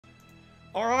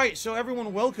Alright, so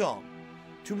everyone, welcome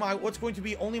to what's going to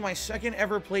be only my second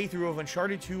ever playthrough of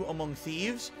Uncharted 2 Among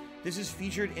Thieves. This is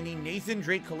featured in the Nathan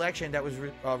Drake collection that was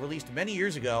released many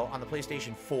years ago on the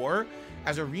PlayStation 4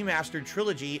 as a remastered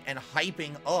trilogy, and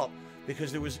hyping up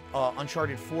because there was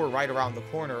Uncharted 4 right around the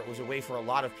corner. It was a way for a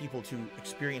lot of people to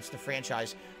experience the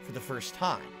franchise for the first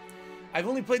time. I've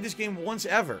only played this game once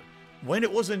ever, when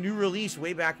it was a new release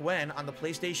way back when on the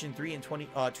PlayStation 3 in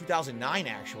 2009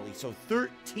 actually. So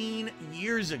 13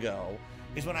 years ago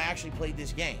is when I actually played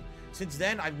this game. Since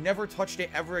then, I've never touched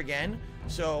it ever again,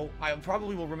 so I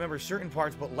probably will remember certain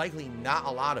parts, but likely not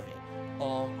a lot of it.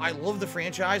 I love the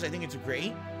franchise. I think it's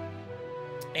great,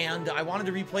 and I wanted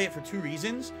to replay it for two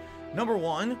reasons. Number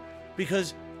one,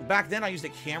 because back then I used a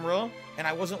camera and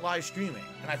I wasn't live streaming,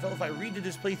 and I felt if I redid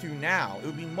this playthrough now, it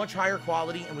would be much higher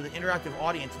quality, and with an interactive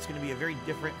audience, it's going to be a very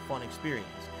different, fun experience.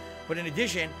 But in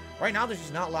addition, right now there's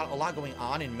just not a lot going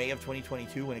on in May of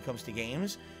 2022 when it comes to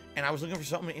games, and I was looking for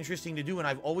something interesting to do, and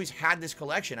I've always had this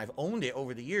collection. I've owned it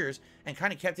over the years and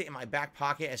kind of kept it in my back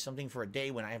pocket as something for a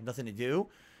day when I have nothing to do.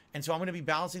 And so I'm going to be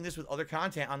balancing this with other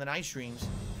content on the night streams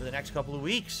for the next couple of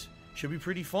weeks. Should be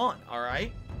pretty fun, all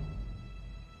right?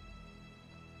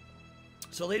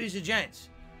 So ladies and gents,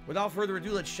 without further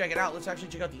ado, let's check it out. Let's actually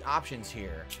check out the options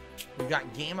here. We've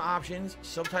got game options,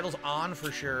 subtitles on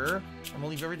for sure. I'm going to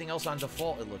leave everything else on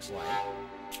default, it looks like.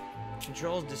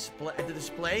 Controls, display. Did the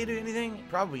display do anything?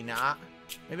 Probably not.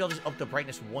 Maybe I'll just up the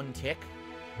brightness one tick.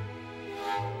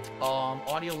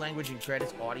 Audio, language, and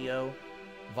credits. Audio,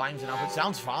 volumes, and output.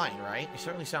 Sounds fine, right? It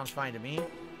certainly sounds fine to me.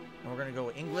 And we're going to go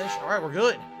with English. All right, we're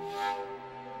good.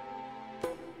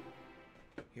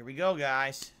 Here we go,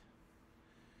 guys.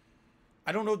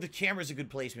 I don't know if the camera's a good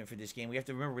placement for this game. We have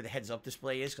to remember where the heads-up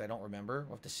display is, because I don't remember.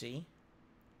 We'll have to see.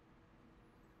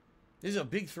 This is a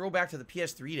big throwback to the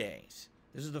PS3 days.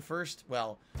 This is the first,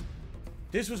 well,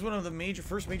 this was one of the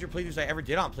first major playthroughs I ever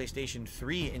did on PlayStation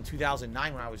 3 in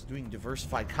 2009 when I was doing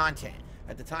diversified content.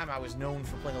 At the time, I was known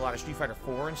for playing a lot of Street Fighter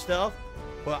 4 and stuff,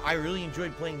 but I really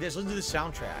enjoyed playing this. Listen to this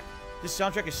soundtrack. This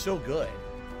soundtrack is so good.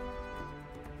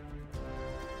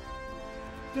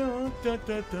 Dun, dun,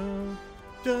 dun, dun,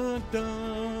 dun,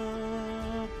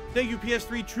 dun. Thank you,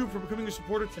 PS3 Troop, for becoming a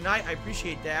supporter tonight. I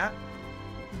appreciate that.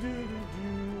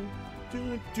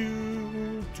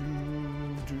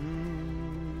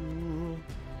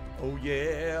 Oh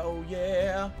yeah, oh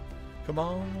yeah. Come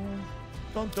on.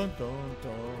 Dun dun dun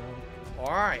dun.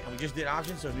 Alright, and we just did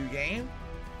options, so new game.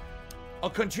 A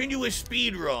continuous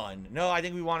speed run. No, I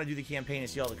think we want to do the campaign and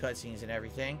see all the cutscenes and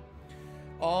everything.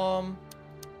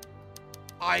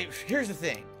 Here's the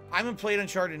thing. I haven't played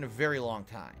Uncharted in a very long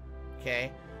time. Okay?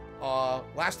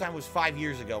 Last time was 5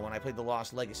 years ago when I played The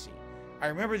Lost Legacy. I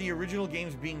remember the original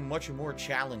games being much more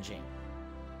challenging.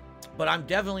 But I'm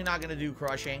definitely not going to do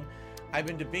crushing. I've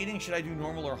been debating, should I do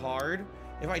normal or hard?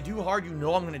 If I do hard, you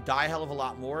know I'm going to die a hell of a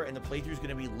lot more, and the playthrough is going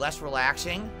to be less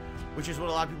relaxing, which is what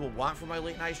a lot of people want from my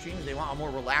late night streams. They want a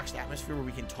more relaxed atmosphere where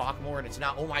we can talk more, and it's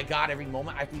not, oh my god, every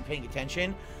moment I have to be paying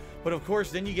attention. But of course,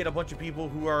 then you get a bunch of people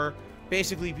who are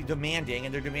basically demanding,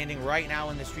 and they're demanding right now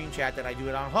in the stream chat that I do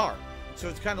it on hard. So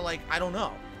it's kind of like, I don't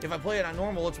know. If I play it on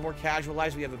normal, it's more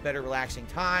casualized. We have a better relaxing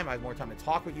time. I have more time to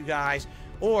talk with you guys.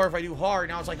 Or if I do hard,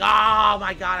 now it's like, oh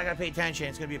my god, I gotta pay attention.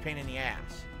 It's gonna be a pain in the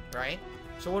ass, right?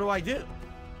 So what do I do?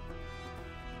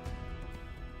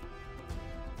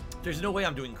 There's no way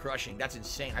I'm doing crushing. That's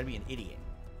insane. I'd be an idiot.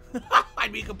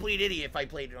 I'd be a complete idiot if I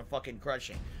played it on fucking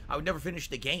crushing. I would never finish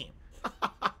the game.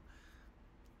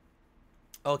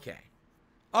 Okay.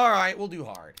 Alright, we'll do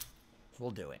hard.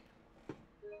 We'll do it.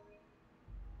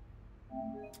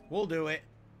 We'll do it.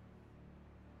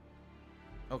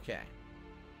 Okay.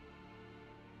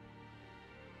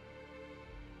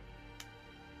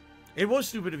 It was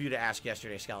stupid of you to ask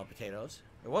yesterday, Scallop Potatoes.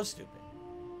 It was stupid.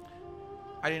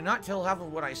 I did not tell half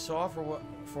of what I saw,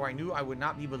 for I knew I would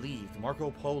not be believed.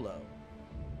 Marco Polo.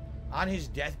 On his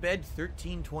deathbed,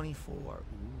 1324. Ooh.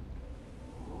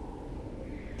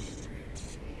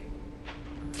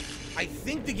 I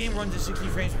think the game runs at 60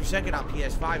 frames per second on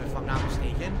PS5, if I'm not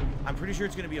mistaken. I'm pretty sure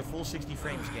it's going to be a full 60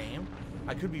 frames game.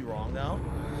 I could be wrong, though.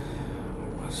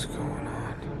 What's going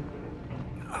on?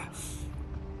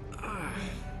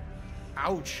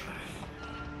 Ouch.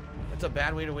 That's a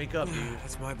bad way to wake up, dude.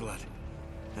 That's my blood.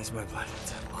 That's my blood.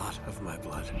 That's a lot of my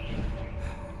blood.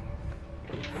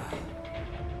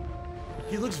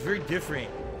 He looks very different.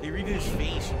 They redid his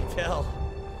face, you can tell.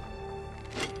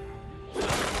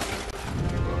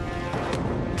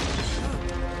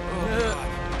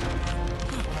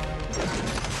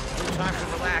 Time to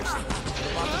relax.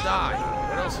 We're about to die.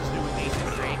 What else is new with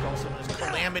Nathan Drake? Also known as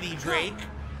Calamity Drake.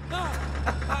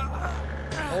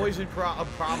 always a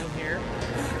problem here.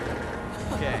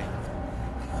 Okay.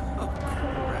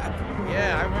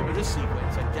 Yeah, I remember this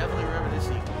sequence. I definitely remember this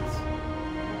sequence.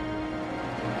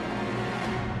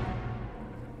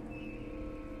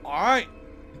 Alright.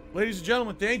 Ladies and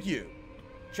gentlemen, thank you.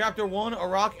 Chapter 1, A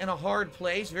Rock in a Hard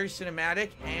Place. Very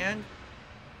cinematic, and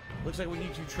looks like we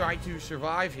need to try to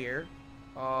survive here.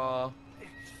 How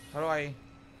do I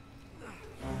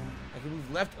can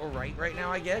move left or right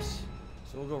now, I guess.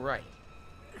 So we'll go right.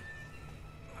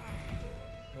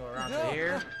 Go around to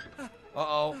here.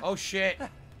 Uh-oh. Oh, shit.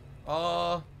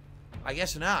 I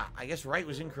guess not. I guess right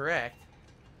was incorrect.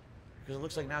 Because it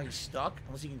looks like now he's stuck.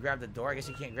 Unless he can grab the door. I guess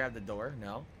he can't grab the door.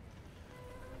 No.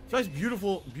 So nice,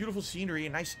 beautiful, beautiful scenery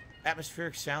and nice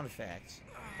atmospheric sound effects.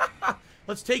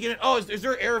 Let's take it in. Oh, is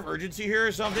there an air of urgency here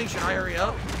or something? Should I hurry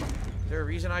up? Is there a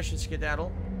reason I should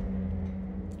skedaddle?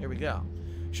 Here we go.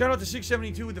 Shout out to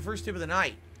 672 with the first tip of the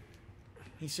night.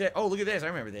 He said, oh, look at this. I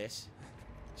remember this.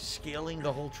 Scaling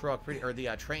the whole truck. Or the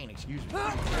train, excuse me.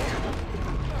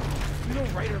 You know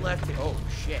right or left? Oh,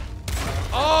 shit.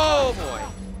 Oh, boy.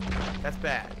 That's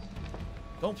bad.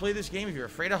 Don't play this game if you're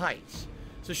afraid of heights.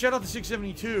 So shout out to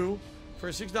 672 for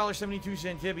a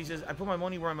 $6.72 tip. He says, I put my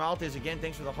money where my mouth is. Again,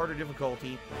 thanks for the harder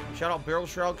difficulty. Shout out Barrel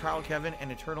Shroud, Kyle Kevin,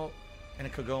 and Eternal, and a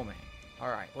Kagome.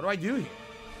 Alright, what do I do here?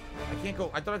 I can't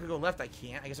go. I thought I could go left. I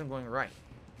can't. I guess I'm going right.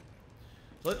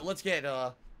 Let's get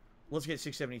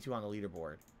 672 on the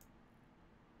leaderboard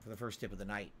for the first tip of the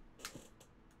night.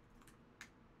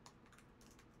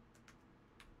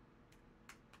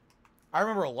 I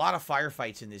remember a lot of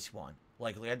firefights in this one.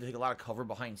 Like, we had to take a lot of cover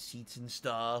behind seats and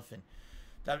stuff, and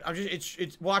that,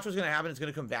 watch what's gonna happen. It's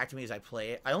gonna come back to me as I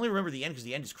play it. I only remember the end because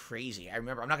the end is crazy. I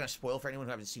remember. I'm not gonna spoil for anyone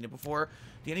who hasn't seen it before.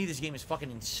 The ending of this game is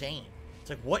fucking insane. It's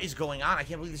like, what is going on? I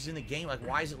can't believe this is in the game. Like,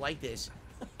 why is it like this?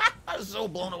 I was so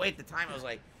blown away at the time. I was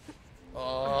like,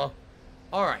 all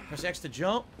right. Press X to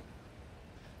jump.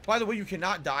 By the way, you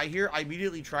cannot die here. I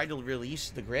immediately tried to release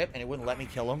the grip, and it wouldn't let me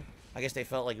kill him. I guess they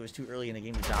felt like it was too early in the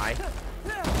game to die.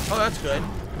 Oh, that's good.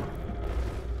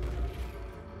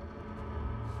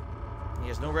 He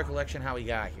has no recollection how he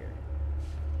got here.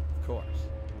 Of course.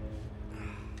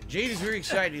 Jade is very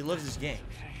excited. He loves this game.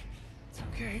 It's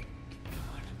okay.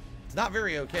 It's not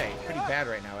very okay. It's pretty bad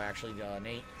right now, actually,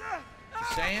 Nate.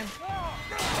 Just saying.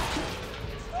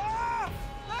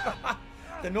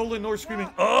 The Nolan North screaming,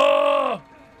 oh!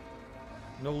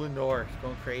 Nolan North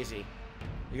going crazy.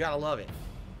 You gotta love it.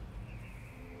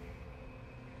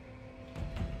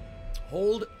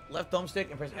 Hold left thumbstick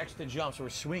and press X to jump, so we're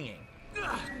swinging.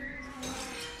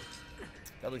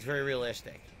 That looks very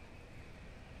realistic.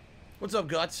 What's up,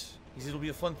 Guts? He says it'll be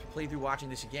a fun playthrough watching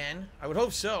this again. I would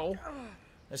hope so.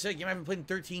 I said, a game I haven't played in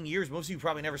 13 years. Most of you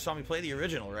probably never saw me play the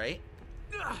original, right?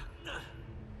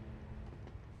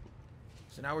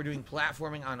 So now we're doing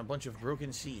platforming on a bunch of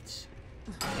broken seats.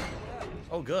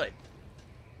 Oh, good.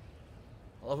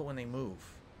 I love it when they move.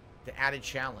 The added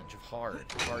challenge of hard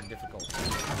difficulty.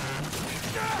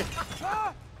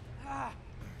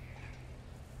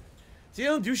 See, they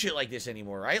don't do shit like this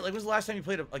anymore, right? Like, when was the last time you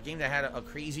played a game that had a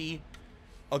crazy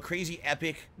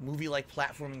epic movie-like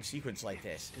platforming sequence like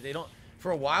this? They don't.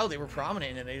 For a while, they were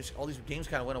prominent, and all these games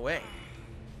kind of went away.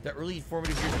 The early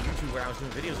formative years of YouTube where I was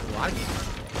doing videos with a lot of games.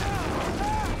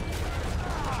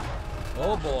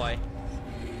 Oh boy.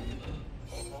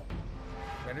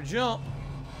 Better jump.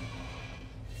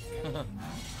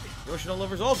 Yoshino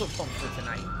Lovers also pumped for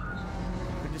tonight.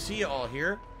 Good to see you all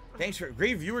here. Thanks for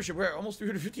great viewership. We're at almost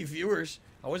 350 viewers.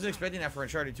 I wasn't expecting that for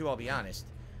Uncharted 2, I'll be honest.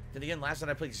 Then again, last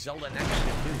night I played Zelda and that kind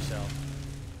of good too, so.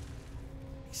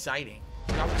 Exciting.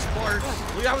 Look out with the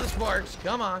sparks. Look out with the sparks.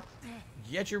 Come on.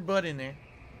 Get your butt in there.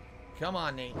 Come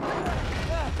on, Nate.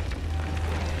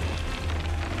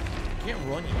 Can't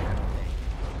run yet, I don't think.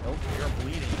 Nope, you're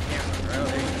bleeding. You can't run. Right,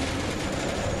 there you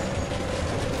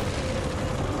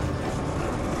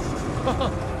go.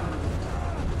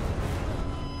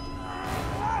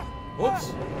 Whoops.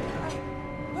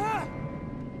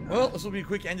 Well, this will be a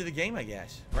quick end of the game, I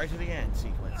guess. Right to the end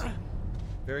sequence.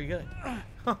 Very good.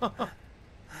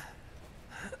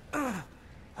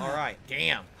 Alright,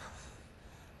 damn.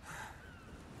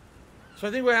 So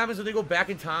I think what happens is they go back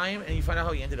in time and you find out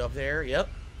how he ended up there. Yep.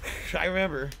 I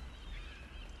remember.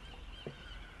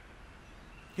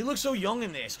 He looks so young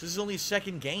in this, because this is only his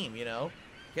second game, you know?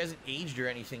 He hasn't aged or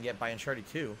anything yet by Uncharted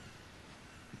 2.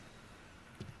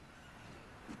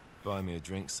 Buy me a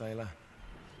drink, sailor.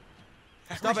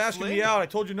 Stop asking me out. I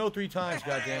told you no 3 times,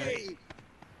 goddammit. Hey!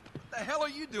 What the hell are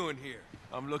you doing here?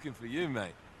 I'm looking for you,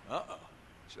 mate. Uh-oh.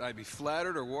 Should I be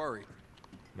flattered or worried?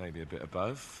 Maybe a bit of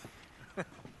both.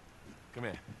 Come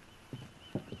here.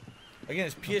 Again,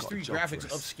 his got a PS3 job graphics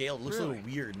for us. upscaled. It looks a little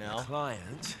weird now. The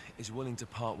client is willing to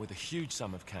part with a huge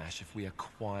sum of cash if we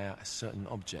acquire a certain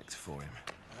object for him.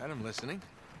 All right, I'm listening.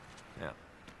 Now,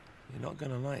 you're not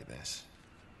gonna like this.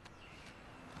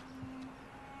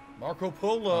 Marco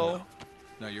Polo. Oh,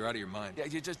 no, you're out of your mind. Yeah,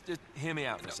 you just hear me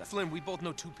out for a No, second. Flynn, we both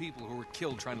know 2 people who were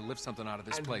killed trying to lift something out of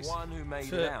this And place. one who made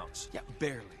That's it it. out. Yeah,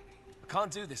 barely. I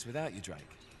can't do this without you, Drake.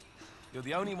 You're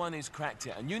the only one who's cracked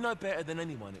it, and you know better than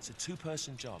anyone it's a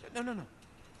 2-person job. No.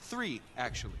 3,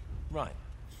 actually. Right.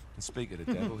 And speak of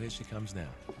the devil, here she comes now.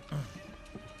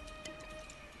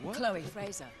 What? Chloe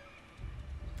Fraser.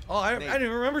 Oh, I Nate. didn't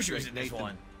even remember she was in Drake, this Nathan.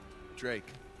 one.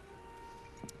 Drake.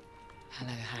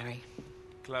 Hello, Harry.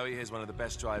 Chloe here's one of the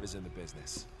best drivers in the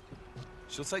business.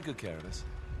 She'll take good care of us.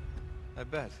 I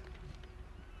bet.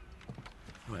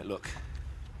 Right, look.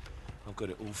 I've got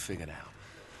it all figured out.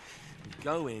 We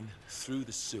go in through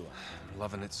the sewer.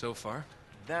 Loving it so far.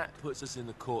 That puts us in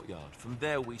the courtyard. From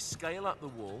there, we scale up the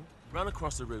wall, run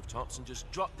across the rooftops, and just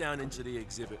drop down into the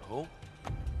exhibit hall.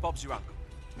 Bob's your uncle.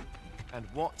 And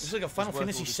what? It's like a Final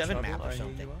Fantasy VII map or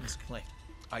something. It's like,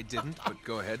 I didn't, but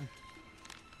go ahead.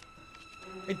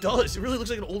 it does. It really looks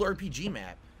like an old RPG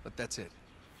map. But that's it.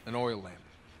 An oil lamp.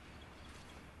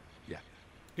 Yeah.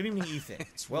 Good evening, Ethan.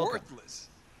 It's Welcome. worthless.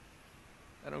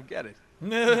 I don't get it.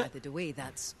 Neither do we.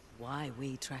 That's why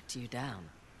we tracked you down.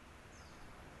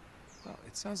 Well,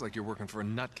 it sounds like you're working for a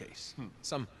nutcase.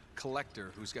 Some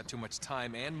collector who's got too much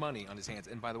time and money on his hands.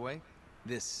 And by the way,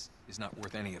 this is not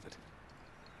worth any of it.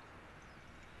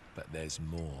 But there's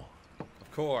more.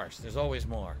 Of course, there's always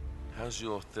more. How's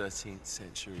your 13th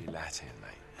century Latin,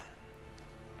 mate?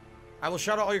 I will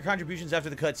shout out all your contributions after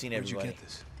the cutscene, Where'd you everybody. get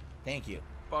this? Thank you.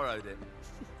 Borrowed it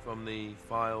from the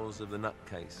files of the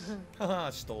nutcase.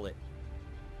 Haha, stole it.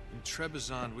 In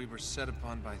Trebizond, we were set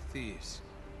upon by thieves.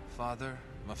 Father,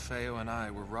 Maffeo, and I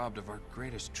were robbed of our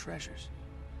greatest treasures.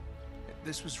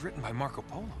 This was written by Marco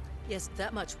Polo. Yes,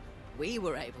 that much we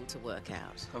were able to work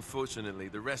out. Unfortunately,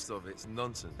 the rest of it's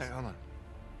nonsense. Hey, hold on.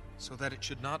 So that it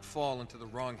should not fall into the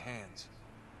wrong hands,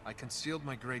 I concealed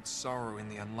my great sorrow in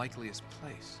the unlikeliest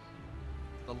place.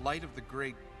 The light of the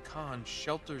great Khan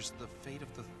shelters the fate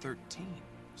of the 13.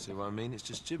 See what I mean? It's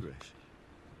just gibberish.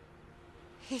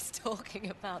 He's talking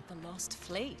about the lost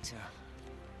fleet.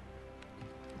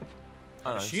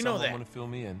 I know, She know that. want to fill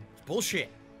me in? It's bullshit.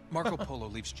 Marco Polo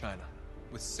leaves China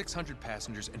with 600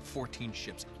 passengers and 14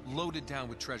 ships loaded down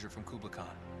with treasure from Kublai Khan.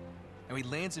 And he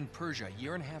lands in Persia a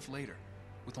year and a half later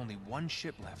with only 1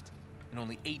 ship left and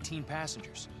only 18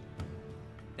 passengers.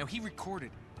 Now, he recorded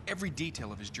every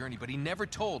detail of his journey, but he never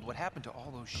told what happened to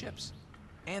all those ships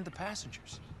and the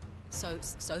passengers. So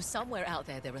somewhere out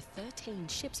there are 13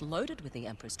 ships loaded with the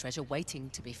Emperor's treasure waiting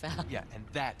to be found. Yeah, and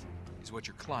that is what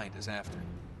your client is after.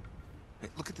 Hey,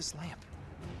 look at this lamp.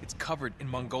 It's covered in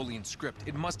Mongolian script.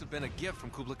 It must have been a gift from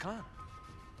Kublai Khan.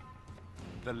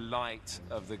 The light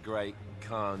of the great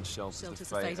Khan shelters the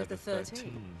fate of the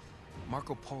 13.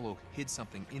 Marco Polo hid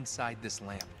something inside this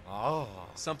lamp. Oh.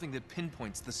 Something that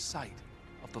pinpoints the site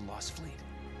of the lost fleet.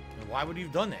 And why would he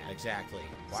have done that exactly?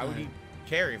 Why would he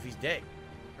care if he's dead?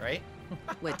 Right?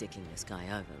 We're dicking this guy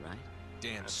over, right?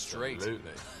 Damn straight.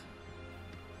 Absolutely.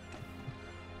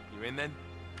 You in then?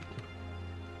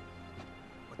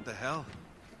 What the hell?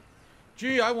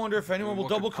 Gee, I wonder if anyone will What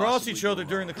could double-cross possibly each go other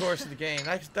during the wrong? course of the game.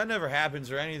 That never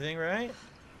happens or anything, right?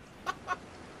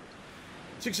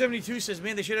 672 says,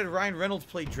 man, they should have had Ryan Reynolds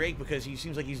play Drake because he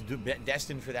seems like he's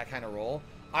destined for that kind of role.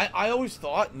 I always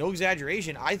thought, no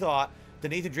exaggeration, I thought the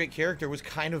Nathan Drake character was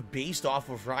kind of based off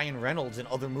of Ryan Reynolds in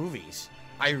other movies.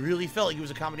 I really felt like it was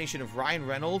a combination of Ryan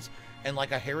Reynolds and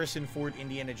like a Harrison Ford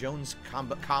Indiana Jones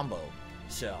combo.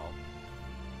 So,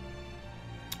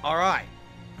 all right.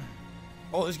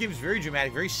 Oh, this game is very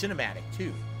dramatic, very cinematic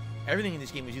too. Everything in this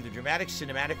game is either dramatic,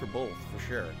 cinematic, or both for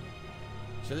sure.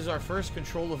 So this is our first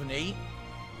control of an 8,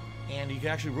 and you can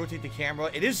actually rotate the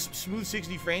camera. It is smooth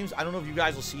 60 frames. I don't know if you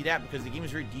guys will see that because the game is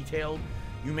very detailed.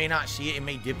 You may not see it. It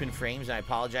may dip in frames, and I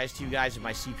apologize to you guys if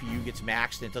my CPU gets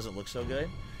maxed and it doesn't look so good.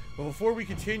 But before we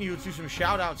continue, let's do some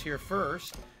shout-outs here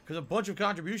first, because a bunch of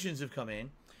contributions have come in.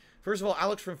 First of all,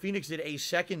 Alex from Phoenix did a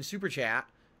second super chat.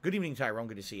 Good evening, Tyrone.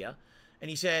 Good to see you. And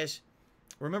he says,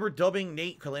 remember dubbing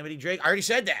Nate Calamity Drake? I already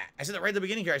said that. I said that right at the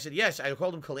beginning here. I said, yes, I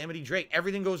called him Calamity Drake.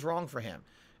 Everything goes wrong for him.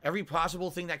 Every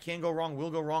possible thing that can go wrong will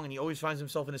go wrong, and he always finds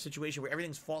himself in a situation where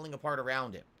everything's falling apart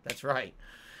around him. That's right.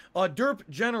 Derp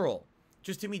General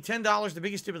just tipped me $10, the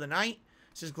biggest tip of the night.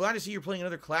 Says, glad to see you're playing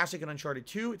another classic in Uncharted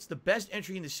 2. It's the best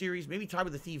entry in the series, maybe tied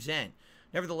with the Thieves' End.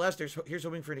 Nevertheless, here's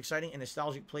hoping for an exciting and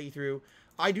nostalgic playthrough.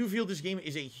 I do feel this game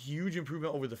is a huge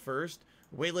improvement over the first.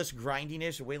 Way less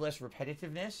grindiness, way less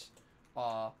repetitiveness.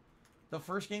 The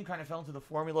first game kind of fell into the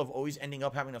formula of always ending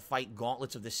up having to fight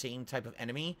gauntlets of the same type of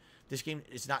enemy. This game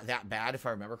is not that bad, if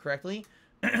I remember correctly.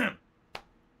 And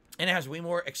it has way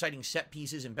more exciting set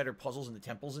pieces and better puzzles in the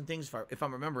temples and things, if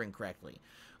I'm remembering correctly.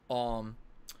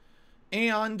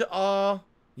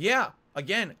 Yeah,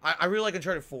 again, I really like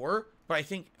Uncharted 4, but I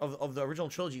think of the original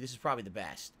trilogy, this is probably the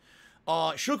best.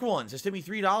 Shook Ones, this took me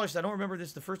 $3. I don't remember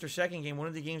this the first or second game. One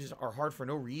of the games are hard for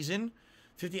no reason.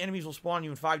 50 enemies will spawn you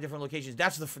in 5 different locations.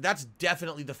 That's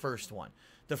definitely the first one.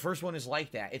 The first one is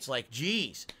like that. It's like,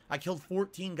 geez, I killed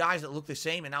 14 guys that look the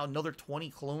same, and now another 20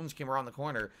 clones came around the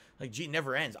corner. Like, gee, it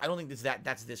never ends. I don't think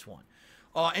that's this one.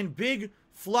 And big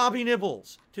floppy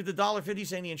nibbles to the $1.50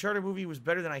 saying the Uncharted movie was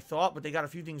better than I thought, but they got a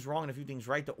few things wrong and a few things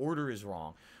right. The order is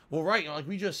wrong. Well, right, like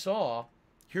we just saw,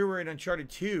 here we're in Uncharted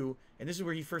 2, and this is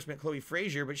where he first met Chloe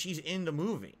Frazier, but she's in the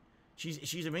movie.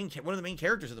 She's one of the main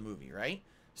characters of the movie, right?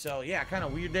 So, yeah, kind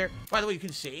of weird there. By the way, you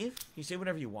can save. You can save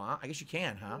whenever you want. I guess you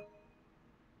can, huh?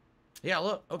 Yeah,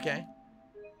 look. Okay.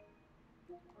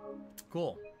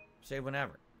 Cool. Save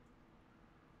whenever.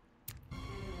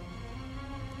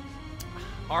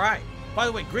 All right. By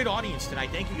the way, great audience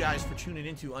tonight. Thank you guys for tuning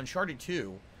into Uncharted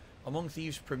 2 Among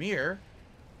Thieves premiere.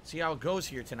 See how it goes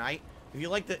here tonight. If you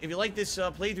like this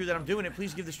playthrough that I'm doing it,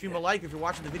 please give the stream a like. If you're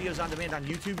watching the videos on demand on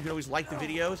YouTube, you can always like the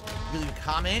videos. Leave a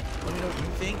comment. Let me know what you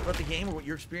think about the game or what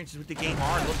your experiences with the game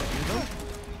are. I'd love to do them.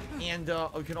 And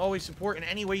you can always support in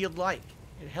any way you'd like.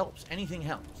 It helps. Anything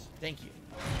helps. Thank you.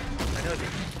 I know that.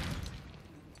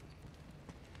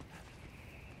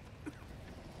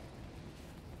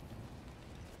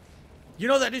 You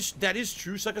know, that is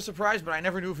true, Suck a Surprise, but I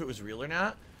never knew if it was real or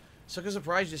not. Suck a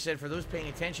Surprise just said, for those paying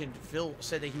attention, Phil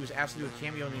said that he was asked to do a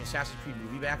cameo in the Assassin's Creed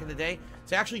movie back in the day.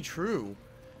 It's actually true.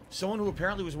 Someone who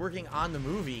apparently was working on the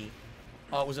movie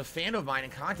was a fan of mine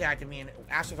and contacted me and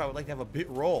asked if I would like to have a bit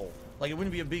role. Like, it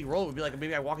wouldn't be a big role. It would be like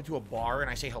maybe I walk into a bar and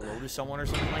I say hello to someone or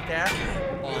something like that.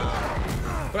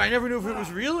 But I never knew if it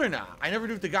was real or not. I never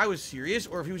knew if the guy was serious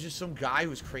or if he was just some guy who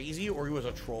was crazy or he was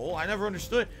a troll. I never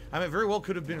understood. I mean, it very well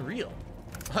could have been real.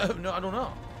 No, I don't know.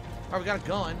 All right, we got a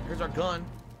gun. Here's our gun.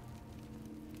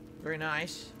 Very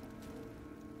nice.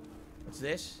 What's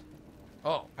this?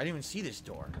 Oh, I didn't even see this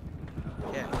door.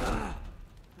 Yeah.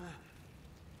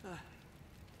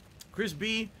 Chris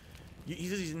B, he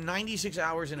says he's 96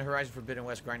 hours in Horizon Forbidden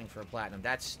West grinding for a platinum.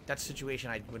 That's a situation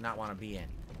I would not want to be in.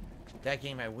 That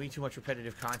game had way too much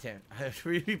repetitive content. I have to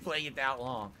really be playing it that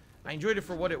long. I enjoyed it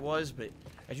for what it was, but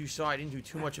as you saw, I didn't do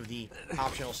too much of the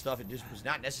optional stuff. It just was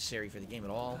not necessary for the game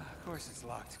at all. Of course it's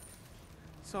locked.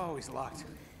 It's always locked.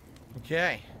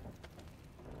 Okay.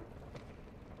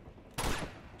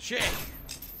 Shit.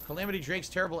 Calamity Drake's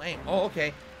terrible aim. Oh,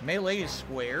 okay. Melee is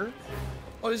square.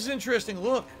 Oh, this is interesting.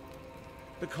 Look.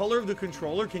 The color of the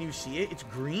controller, can you see it? It's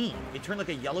green. It turned like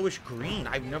a yellowish green.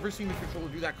 I've never seen the controller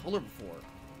do that color before.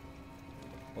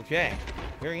 Okay.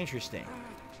 Very interesting.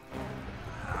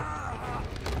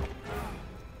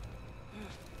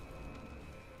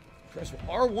 Press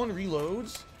R1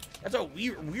 reloads. That's a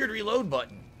weird reload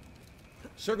button.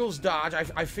 Circle's dodge.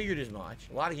 I figured as much.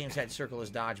 A lot of games had circle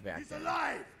as dodge back then. He's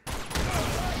alive.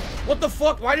 What the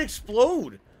fuck? Why'd it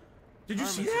explode? Did you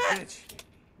see that?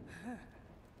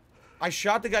 I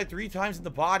shot the guy 3 times in the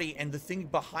body and the thing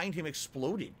behind him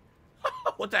exploded.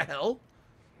 What the hell?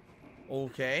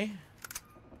 Okay.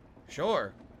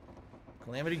 Sure.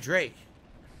 Calamity Drake.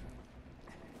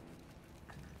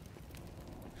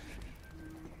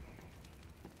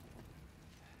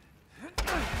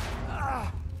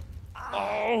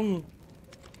 Oh.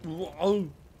 Whoa.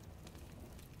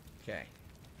 Okay.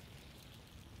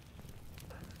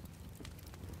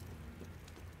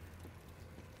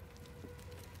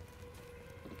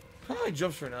 He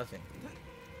jumps for nothing.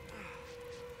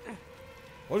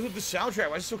 What is with the soundtrack?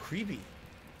 Why is it so creepy?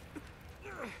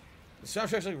 The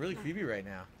soundtrack's like really creepy right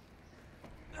now.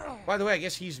 By the way, I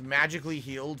guess he's magically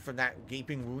healed from that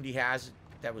gaping wound he has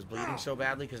that was bleeding so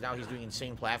badly because now he's doing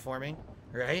insane platforming,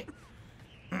 right?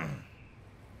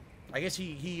 I guess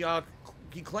he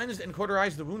cleansed and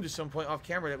cauterized the wound at some point off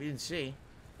camera that we didn't see.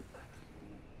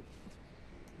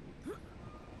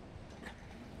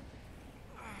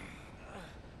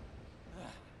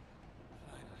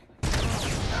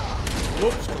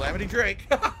 Whoops, Calamity Drake.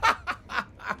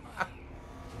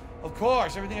 Of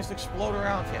course, everything has to explode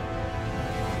around him.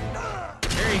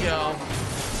 There you go.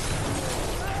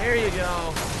 There you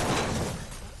go.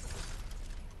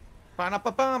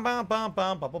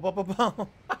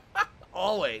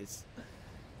 Always.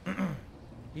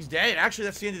 He's dead. Actually,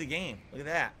 that's the end of the game. Look at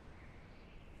that.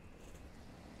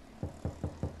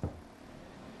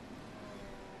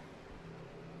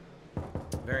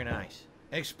 Very nice.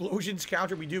 Explosions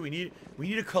counter. We do. We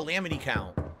need a calamity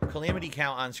count. Calamity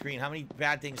count on screen. How many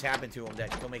bad things happen to him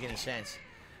that don't make any sense?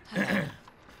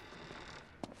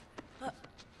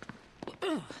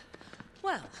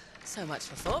 Well, so much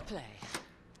for foreplay.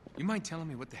 You mind telling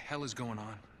me what the hell is going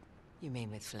on? You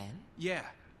mean with Flynn? Yeah,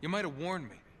 you might have warned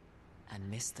me. And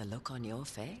missed the look on your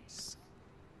face?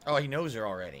 Oh, he knows her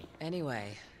already.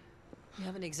 Anyway, you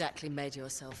haven't exactly made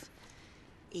yourself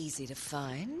easy to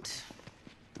find.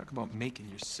 Talk about making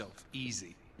yourself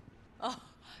easy. Oh,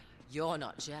 you're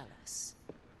not jealous.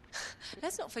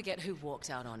 Let's not forget who walked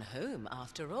out on whom.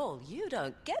 After all, you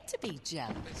don't get to be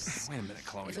jealous. Wait a minute,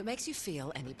 Chloe. If it makes you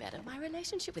feel any better, my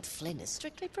relationship with Flynn is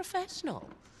strictly professional.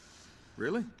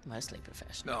 Really? Mostly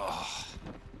professional. Oh.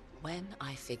 When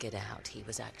I figured out he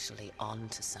was actually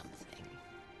onto something,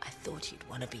 I thought you'd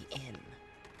want to be in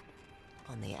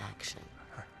on the action.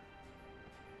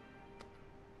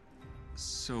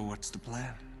 So what's the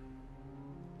plan?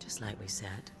 Just like we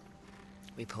said,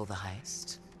 we pull the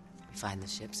heist, we find the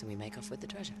ships, and we make off with the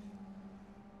treasure.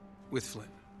 With Flynn?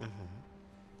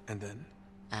 And then?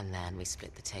 And then we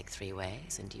split the take 3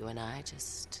 ways, and you and I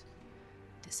just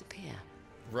disappear.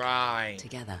 Right.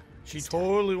 Together. She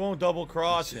totally won't double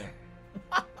cross him.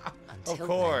 Until Of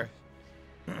course.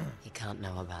 then, he can't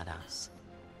know about us.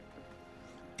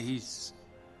 He's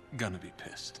gonna be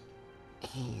pissed.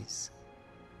 He's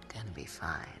gonna be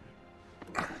fine.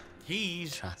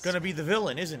 He's Trust gonna me. be the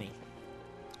villain, isn't he?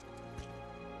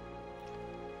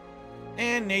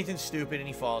 And Nathan's stupid and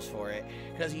he falls for it.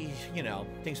 Because he, you know,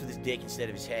 thinks with his dick instead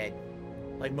of his head.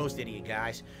 Like most idiot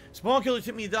guys. Spawn Killer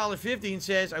tipped me $1.50 and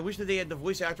says, I wish that they had the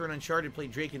voice actor in Uncharted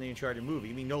played Drake in the Uncharted movie.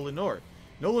 You mean Nolan North?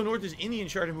 Nolan North is in the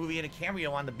Uncharted movie in a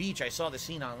cameo on the beach. I saw the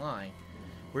scene online.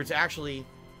 Where it's actually,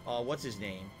 what's his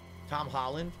name? Tom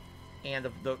Holland. And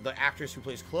the actress who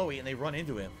plays Chloe. And they run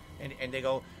into him. And they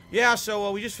go, yeah,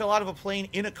 so we just fell out of a plane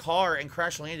in a car and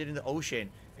crash landed in the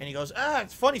ocean. And he goes,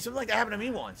 it's funny. Something like that happened to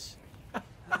me once.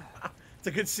 It's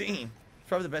a good scene. It's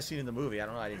probably the best scene in the movie. I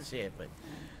don't know. I didn't see it, but...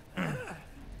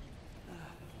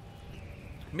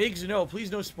 Migs, no,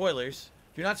 please no spoilers.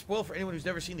 Do not spoil for anyone who's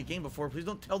never seen the game before. Please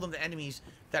don't tell them the enemies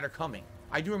that are coming.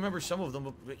 I do remember some of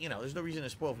them, but, you know, there's no reason to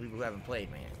spoil for people who haven't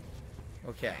played, man.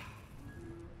 Okay.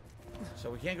 So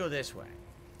we can't go this way.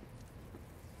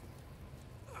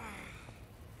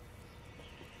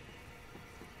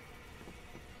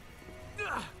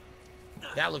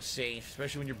 That looks safe,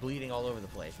 especially when you're bleeding all over the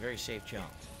place. Very safe jump.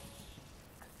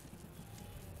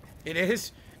 It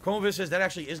is? Chromovis says that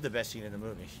actually is the best scene in the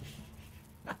movie.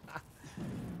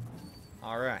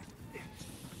 Alright.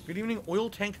 Good evening, Oil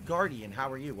Tank Guardian.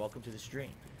 How are you? Welcome to the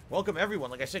stream. Welcome,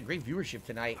 everyone. Like I said, great viewership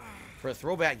tonight. For a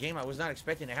throwback game, I was not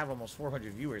expecting to have almost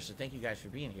 400 viewers, so thank you guys for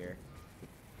being here.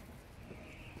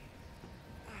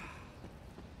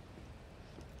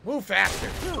 Move faster.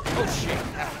 Oh,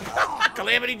 shit.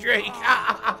 Calamity Drake.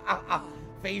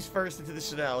 Face first into the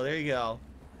snow. There you go.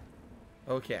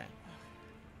 Okay.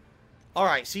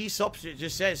 Alright, see, Sup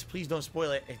just says, please don't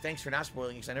spoil it. Hey, thanks for not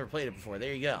spoiling it, because I never played it before.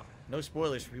 There you go. No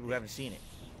spoilers for people who haven't seen it.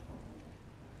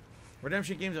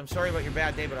 Redemption Games, I'm sorry about your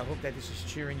bad day, but I hope that this is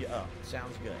cheering you up.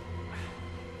 Sounds good.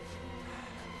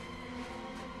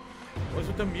 What's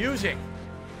with the music?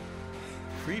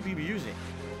 Creepy music.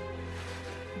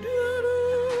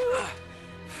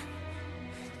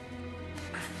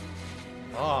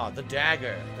 Ah, the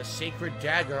dagger. The sacred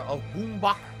dagger of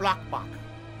Boombok Blockbok.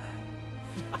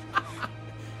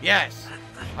 Yes,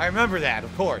 I remember that,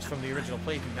 of course, from the original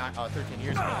playthrough 13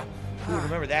 years ago. Who would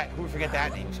remember that? Who would forget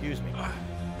that name? Excuse me.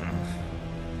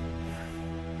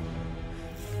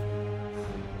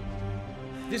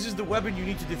 This is the weapon you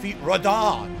need to defeat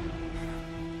Radon.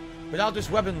 Without this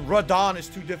weapon, Radon is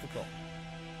too difficult.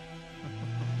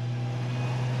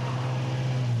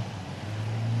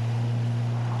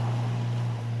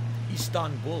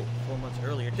 Istanbul, 4 months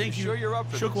earlier. Thank you. Sure you're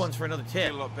up for Shook this? Ones for another tip.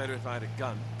 Feel a lot better if I had a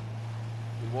gun.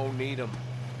 We won't need them.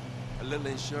 A little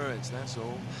insurance, that's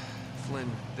all. Flynn,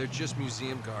 they're just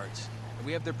museum guards. And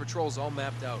we have their patrols all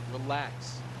mapped out.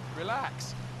 Relax.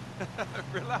 Relax.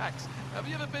 Relax. Have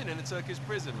you ever been in a Turkish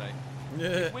prison, mate? Yeah.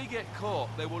 If we get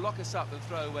caught, they will lock us up and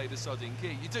throw away the sodding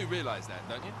key. You do realise that,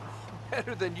 don't you?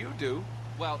 Better than you do.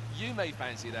 Well, you may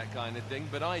fancy that kind of thing,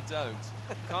 but I don't.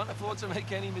 Can't afford to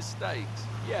make any mistakes.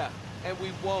 Yeah, and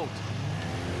we won't.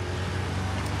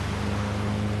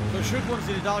 So Shook Ones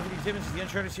did $1.50 tip. Since the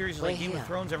Uncharted series is like We're Game of here.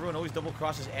 Thrones, everyone always double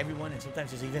crosses everyone, and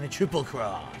sometimes there's even a triple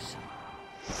cross.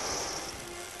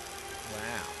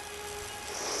 Wow.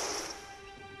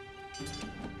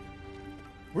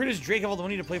 Where does Drake have all the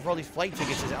money to pay for all these flight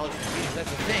tickets, says Alex from Phoenix? That's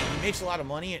the thing. He makes a lot of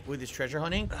money with his treasure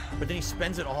hunting, but then he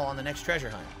spends it all on the next treasure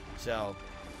hunt. So,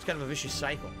 it's kind of a vicious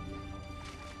cycle.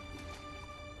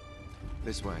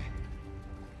 This way.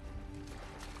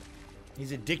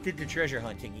 He's addicted to treasure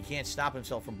hunting. He can't stop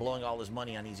himself from blowing all his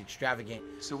money on these extravagant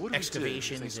So what do we do if they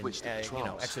excavations switch the and you know,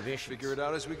 controls? exhibitions. Figure it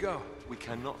out as we go. We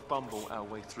cannot fumble our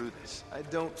way through this. I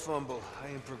don't fumble. I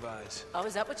improvise. Oh,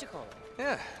 is that what you call it?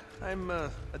 Yeah, I'm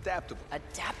adaptable.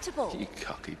 Adaptable. You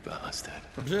cocky bastard.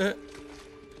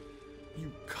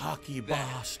 You cocky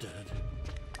bastard.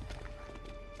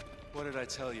 What did I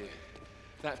tell you?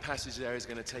 That passage there is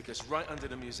going to take us right under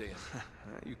the museum.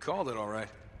 You called it all right.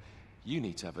 You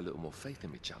need to have a little more faith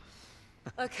in me, chum.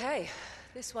 Okay,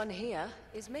 this one here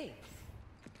is me.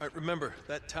 All right, remember,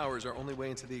 that tower is our only way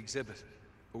into the exhibit.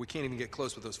 But we can't even get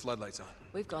close with those floodlights on.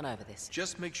 We've gone over this.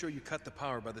 Just make sure you cut the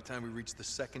power by the time we reach the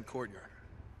second courtyard.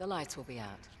 The lights will be out.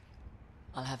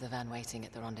 I'll have the van waiting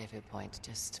at the rendezvous point.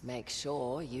 Just make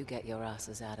sure you get your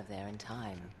asses out of there in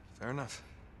time. Fair enough.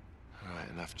 All right,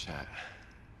 enough chat.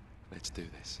 Let's do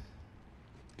this.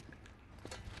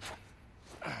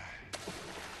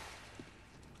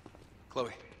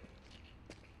 Chloe.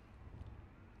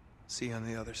 See you on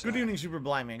the other side. Good evening, Super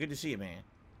Blind Man. Good to see you, man.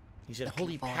 He said, Looking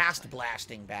holy forward past to it.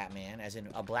 blasting Batman, as in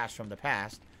a blast from the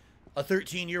past. A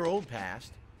 13-year-old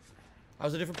past. I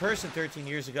was a different person 13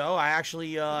 years ago. I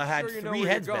actually had Sure you know 3 where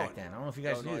heads you're back going. then. I don't know if you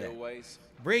guys Don't knew know that. your ways.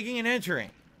 Breaking and entering.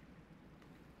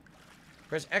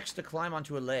 Press X to climb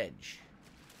onto a ledge.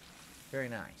 Very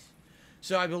nice.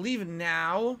 So I believe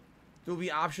now there will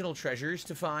be optional treasures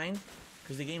to find,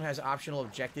 because the game has optional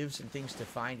objectives and things to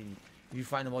find, and if you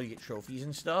find them all, you get trophies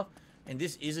and stuff. And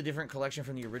this is a different collection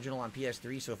from the original on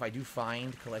PS3, so if I do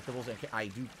find collectibles, I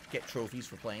do get trophies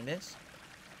for playing this.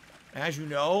 And as you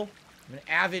know, I'm an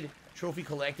avid trophy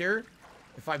collector.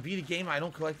 If I beat a game, I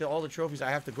don't collect all the trophies.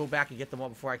 I have to go back and get them all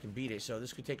before I can beat it. So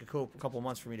this could take a couple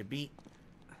months for me to beat.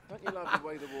 Don't you love the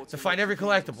way the water To find every looks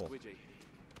collectible. squidgy?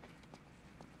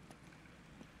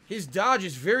 His dodge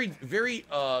is very, very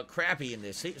crappy in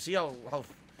this. See how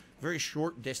very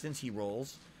short distance he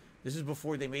rolls? This is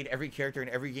before they made every character in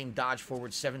every game dodge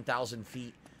forward 7,000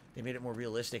 feet. They made it more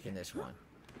realistic in this one.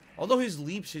 Although his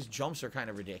leaps, his jumps are kind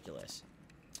of ridiculous.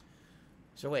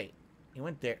 So wait, he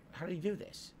went there. How did he do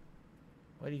this?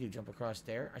 What did he do? Jump across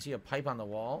there? I see a pipe on the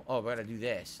wall. Oh, I gotta do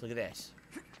this. Look at this.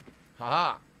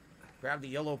 Haha. Grab the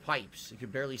yellow pipes. You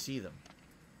could barely see them.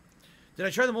 Did I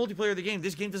try the multiplayer of the game?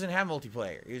 This game doesn't have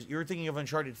multiplayer. You're thinking of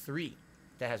Uncharted 3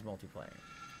 that has multiplayer.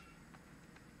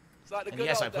 It's like the And good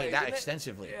yes, old I played days, that isn't it?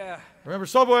 extensively. Yeah. Remember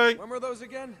Subway? When were those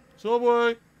again?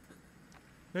 Subway.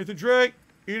 Nathan Drake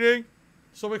eating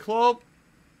Subway Club.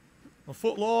 A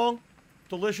foot long.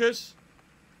 Delicious.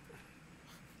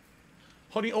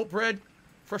 Honey oat bread.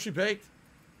 Freshly baked.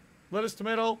 Lettuce,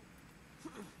 tomato.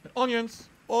 And onions.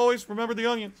 Always remember the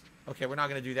onions. Okay, we're not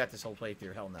going to do that this whole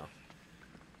playthrough. Hell no.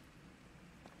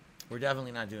 We're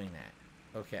definitely not doing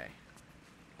that. Okay.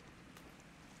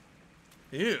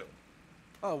 Ew.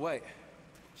 Oh, wait.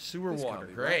 Sewer This water. can't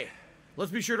be Great. right.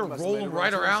 Let's be sure to We must have roll made a them wrong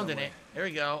right turn around in somewhere. it. There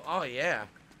we go. Oh, yeah.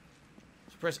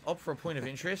 Let's press up for a point of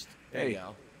interest. There you Hey.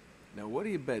 go. Now, what do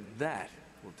you bet that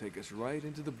will take us right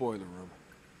into the boiler room?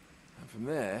 And from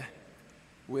there,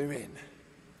 we're in.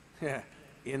 Yeah,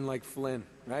 in like Flynn,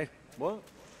 right? What?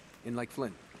 In like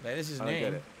Flynn. That is his I get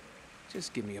name. it.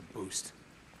 Just give me a boost.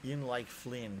 In like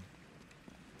Flynn.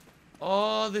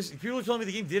 Oh, people are telling me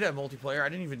the game did have multiplayer. I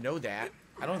didn't even know that.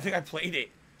 I don't think I played it.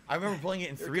 I remember playing it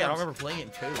in Here it 3. I don't comes. remember playing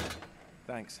it in 2.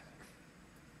 Thanks.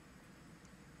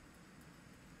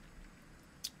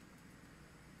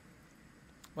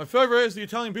 My favorite is the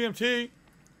Italian BMT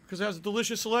because it has a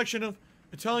delicious selection of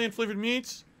Italian flavored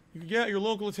meats you can get at your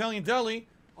local Italian deli,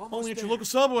 only at your local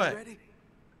Subway. Ready?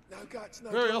 No guts, no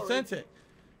Very glory. authentic.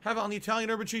 Have it on the Italian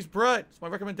herb and cheese bread. It's my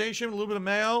recommendation. A little bit of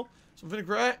mayo, some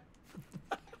vinaigrette.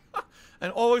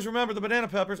 And always remember the banana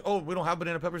peppers. Oh, we don't have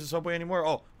banana peppers at Subway anymore.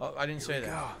 Oh, I didn't say that.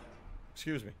 Go.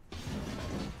 Excuse me.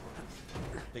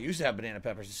 They used to have banana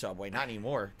peppers at Subway. Not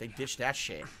anymore. They ditched that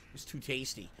shit. It was too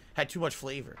tasty. Had too much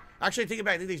flavor. Actually, I take it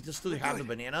back. I think they still have the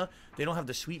banana. They don't have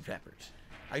the sweet peppers.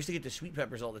 I used to get the sweet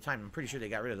peppers all the time. I'm pretty sure they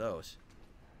got rid of those.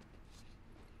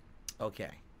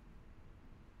 Okay.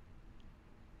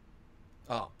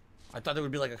 Oh. I thought there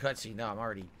would be like a cutscene. No, I'm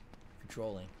already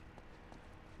controlling.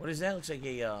 What is that? Looks like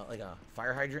a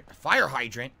fire hydrant. A fire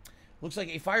hydrant? Looks like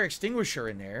a fire extinguisher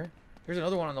in there. There's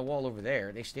another one on the wall over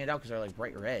there. They stand out because they're like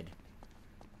bright red.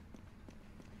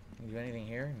 Can you do anything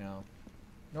here? No.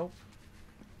 Nope.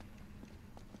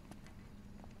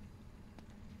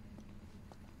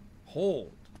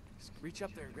 Hold. Just reach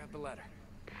up there and grab the ladder.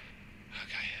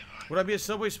 Would I be a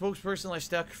Subway spokesperson like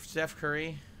Steph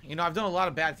Curry? You know, I've done a lot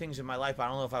of bad things in my life, but I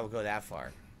don't know if I would go that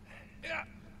far. Yeah.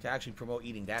 To actually promote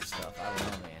eating that stuff. I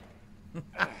don't know,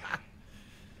 man.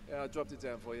 Yeah, I dropped it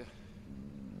down for you.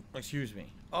 Excuse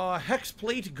me.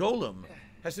 Hexplate Golem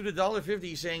has to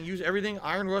 $1.50 saying use everything,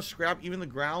 iron rust, scrap, even the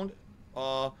ground.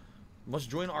 Must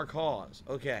join our cause.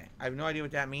 Okay, I have no idea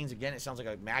what that means. Again, it sounds like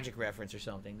a magic reference or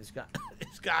something. This guy,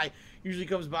 this guy usually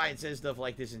comes by and says stuff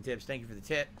like this in tips. Thank you for the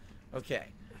tip. Okay.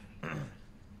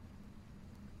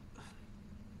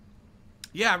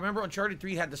 Yeah, I remember Uncharted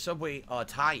 3 had the subway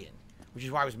tie-in, which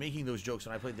is why I was making those jokes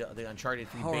when I played the Uncharted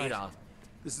 3 beta. Right.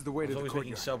 This is the way to I was the always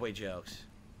making courtyard. subway jokes.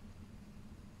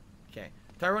 Okay.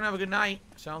 Tyrone, have a good night.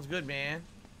 Sounds good, man.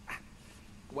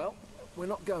 Well, we're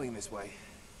not going this way.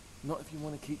 Not if you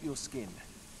want to keep your skin.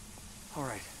 All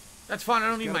right. That's fine. I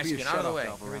don't need my Gotta be a skin. Out of the shut-off way.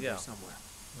 valve Here we around go. there somewhere.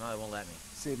 No, they won't let me.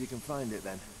 See if you can find it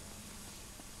then.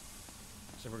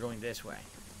 So we're going this way.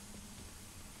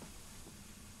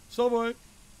 Subway.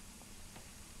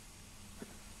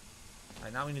 I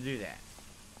did not mean to do that.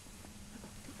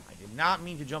 I did not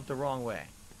mean to jump the wrong way.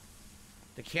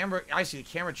 The camera, I see the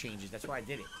camera changes. That's why I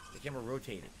did it. The camera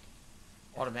rotated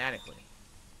automatically.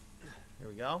 Here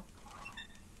we go.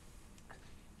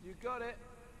 You got it.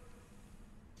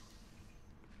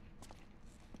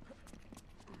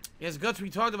 Yes, Guts, we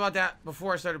talked about that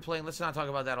before I started playing. Let's not talk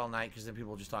about that all night, because then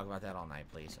people will just talk about that all night,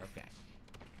 please. Okay.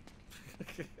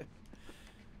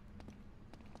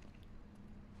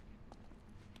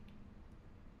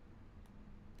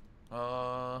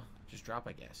 Just drop,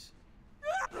 I guess.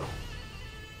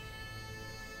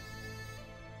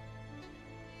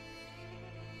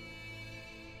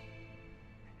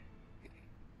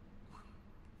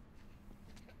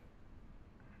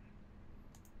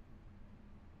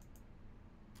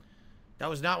 That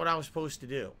was not what I was supposed to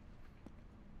do.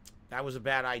 That was a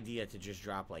bad idea to just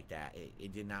drop like that.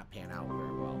 It did not pan out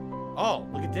very well. Oh,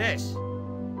 look at this.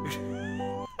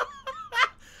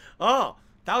 Oh,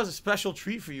 that was a special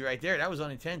treat for you right there. That was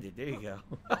unintended. There you go.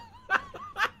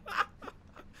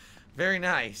 Very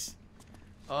nice.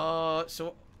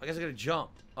 So I guess I gotta jump.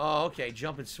 Oh, okay.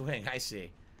 Jump and swing. I see.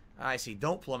 I see.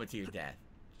 Don't plummet to your death.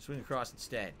 Swing across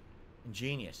instead.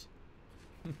 Ingenious.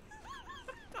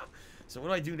 So what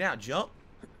do I do now? Jump?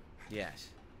 Yes.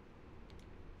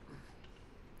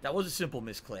 That was a simple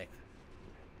misclick.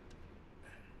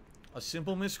 A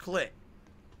simple misclick.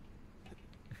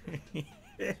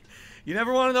 You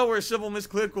never want to know where a simple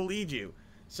misclick will lead you.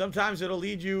 Sometimes it'll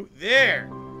lead you there.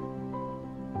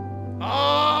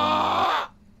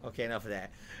 Ah! Okay, enough of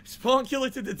that. Spawn Killer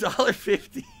to the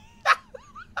 $1.50.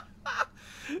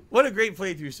 What a great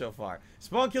playthrough so far.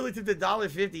 Spawn Killer to the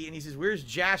 $1.50, and he says, "Where's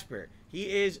Jasper?"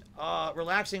 He is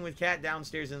relaxing with Cat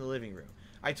downstairs in the living room.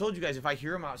 I told you guys if I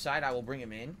hear him outside, I will bring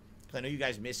him in. Because I know you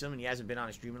guys miss him, and he hasn't been on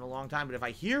a stream in a long time. But if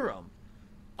I hear him,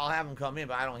 I'll have him come in.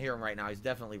 But I don't hear him right now. He's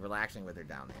definitely relaxing with her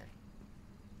down there.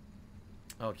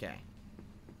 Okay.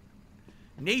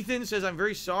 Nathan says, "I'm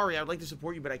very sorry. I would like to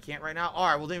support you, but I can't right now." All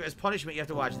right, well, then as punishment, you have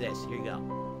to watch this. Here you go.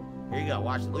 Here you go.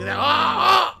 Watch it. Look at that.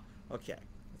 Oh! Okay.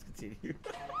 Let's continue.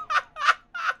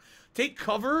 Take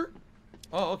cover?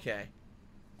 Oh, okay.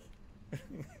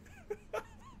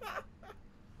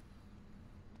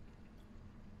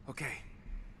 Okay.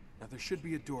 Now there should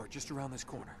be a door just around this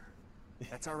corner.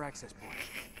 That's our access point.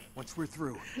 Once we're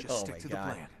through, just stick to the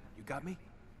plan. You got me?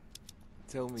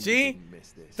 Tell me See? you didn't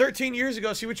miss this. 13 years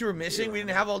ago, see what you were missing? We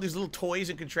didn't have all these little toys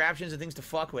and contraptions and things to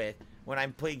fuck with when I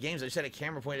played games. I just had a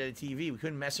camera pointed at a TV. We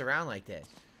couldn't mess around like this.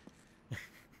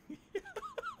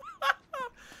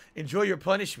 Enjoy your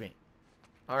punishment.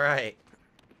 All right.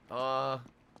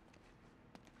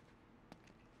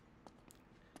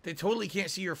 They totally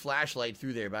can't see your flashlight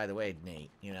through there, by the way,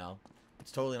 Nate. You know?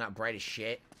 It's totally not bright as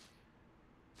shit.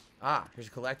 Ah, here's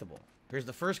a collectible. Here's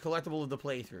the first collectible of the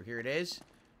playthrough. Here it is.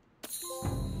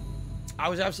 I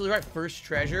was absolutely right. First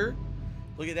treasure.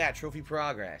 Look at that. Trophy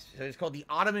progress. So it's called the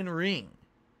Ottoman Ring.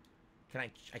 I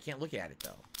can't look at it,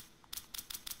 though.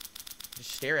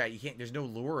 Just stare at it. You can't. There's no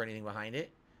lure or anything behind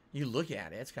it. You look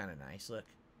at it. It's kind of nice. Look.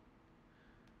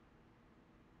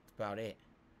 That's about it.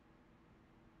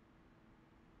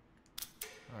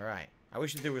 All right. I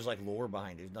wish that there was, like, lore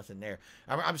behind it. There's nothing there.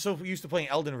 I'm so used to playing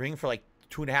Elden Ring for, like,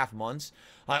 2.5 months.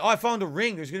 Oh, I found a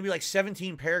ring. There's going to be, like,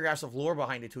 17 paragraphs of lore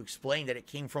behind it to explain that it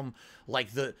came from,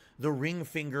 like, the ring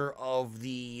finger of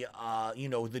the, you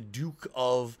know, the Duke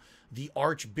of the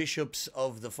Archbishops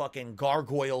of the fucking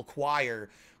Gargoyle Choir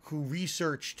who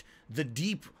researched the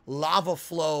deep lava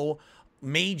flow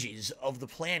mages of the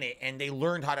planet, and they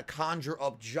learned how to conjure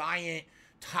up giant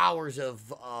towers of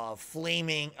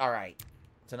flaming... All right.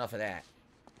 That's enough of that.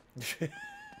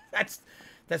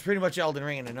 That's pretty much Elden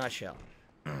Ring in a nutshell.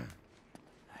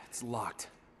 It's locked.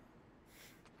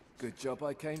 Good job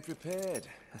I came prepared.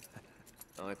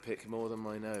 I pick more than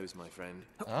my nose, my friend.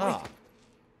 Ah.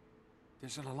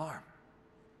 There's an alarm.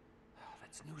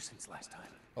 It's new since last time.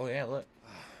 Oh, yeah, look.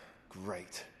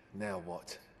 Great. Now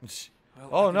what? Well, I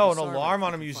Oh, can no, an disarm it alarm if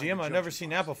on a we can find museum? the I've never junction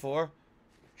seen box. that before.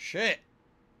 Shit.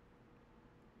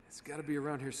 It's got to be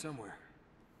around here somewhere.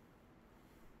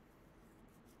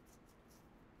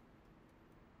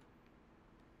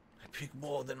 I pick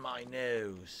more than my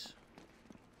nose.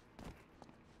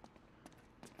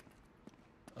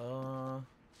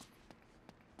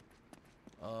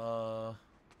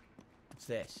 What's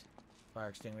this? Fire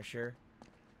extinguisher.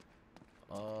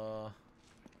 What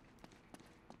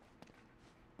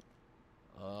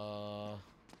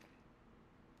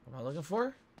am I looking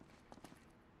for?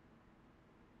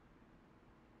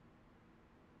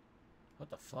 What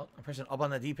the fuck? I'm pressing up on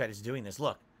the D-pad. It's doing this.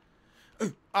 Look.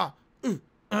 Oh!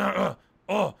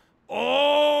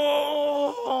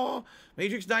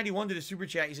 Matrix91 did a super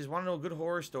chat. He says, want to know a good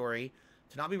horror story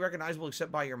to not be recognizable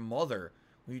except by your mother.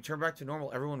 When you turn back to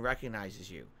normal, everyone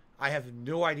recognizes you. I have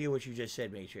no idea what you just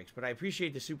said, Matrix, but I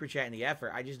appreciate the super chat and the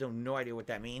effort. I just don't no idea what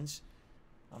that means.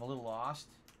 I'm a little lost.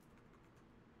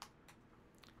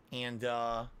 And,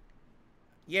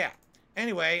 yeah.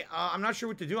 Anyway, I'm not sure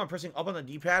what to do. I'm pressing up on the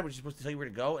D-pad, which is supposed to tell you where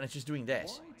to go, and it's just doing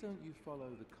this. Why don't you follow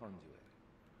the conduit?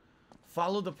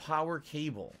 Follow the power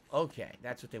cable. Okay,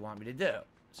 that's what they want me to do.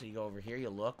 So you go over here, you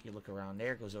look around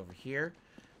there, it goes over here.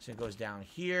 So it goes down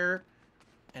here,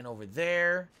 and over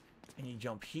there, and you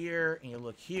jump here, and you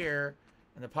look here,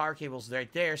 and the power cable's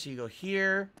right there. So you go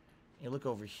here, and you look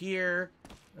over here.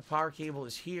 The power cable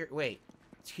is here. Wait,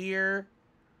 it's here.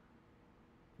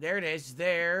 There it is,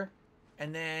 there.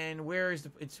 And then where's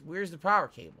the power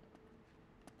cable?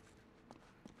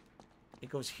 It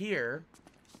goes here.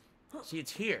 See,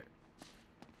 it's here.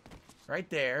 Right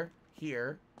there,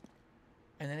 here.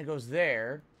 And then it goes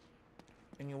there.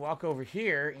 And you walk over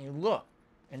here and you look.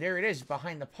 And there it is,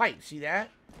 behind the pipe. See that?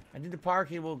 I think the power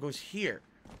cable goes here.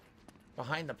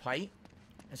 Behind the pipe.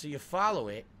 And so you follow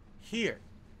it here.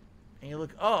 And you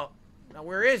look up. Now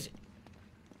where is it?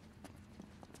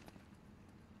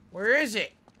 Where is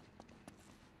it?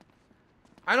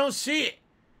 I don't see it.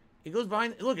 It goes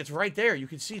behind. Look, it's right there. You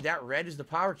can see that red is the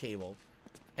power cable.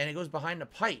 And it goes behind the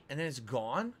pipe. And then it's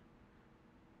gone?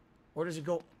 Or does it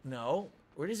go? No.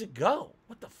 Where does it go?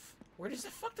 What the where does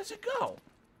the fuck does it go?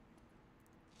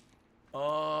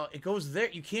 It goes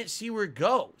there. You can't see where it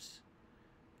goes.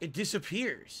 It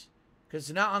disappears. Because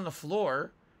it's not on the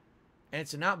floor. And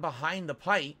it's not behind the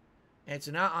pipe. And it's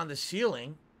not on the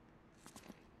ceiling.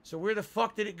 So where the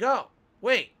fuck did it go?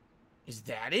 Wait. Is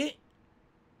that it?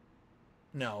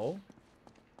 No.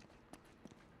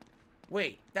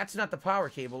 Wait. That's not the power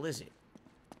cable, is it?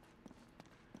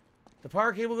 The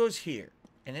power cable goes here.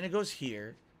 And then it goes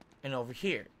here. And over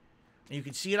here. And you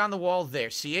can see it on the wall there.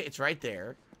 See it? It's right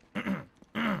there.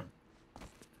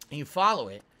 And you follow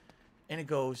it. And it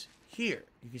goes here.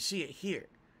 You can see it here.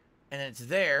 And then it's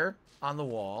there on the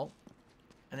wall.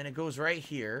 And then it goes right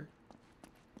here.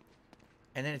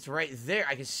 And then it's right there.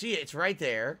 I can see it. It's right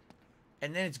there.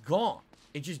 And then it's gone.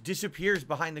 It just disappears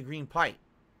behind the green pipe.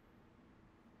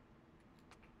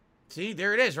 See?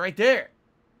 There it is. Right there.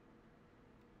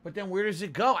 But then where does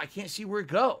it go? I can't see where it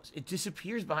goes. It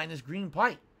disappears behind this green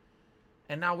pipe.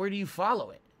 And now where do you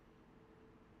follow it?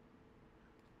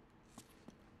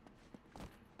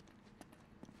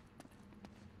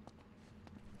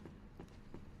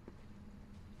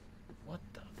 What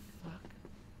the fuck?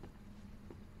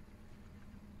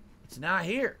 It's not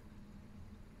here.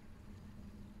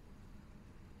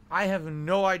 I have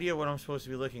no idea what I'm supposed to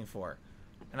be looking for.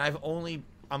 And I'm only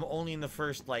in the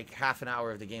first, like, half an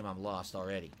hour of the game. I'm lost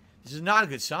already. This is not a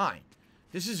good sign.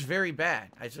 This is very bad.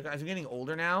 I'm getting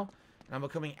older now, and I'm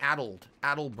becoming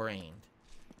addle-brained.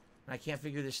 And I can't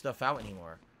figure this stuff out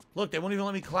anymore. Look, they won't even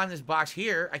let me climb this box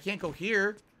here. I can't go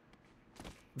here.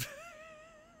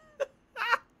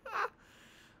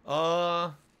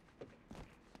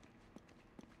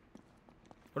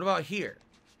 What about here?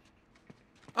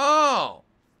 Oh!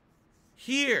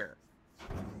 Here.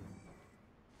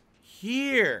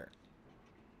 Here.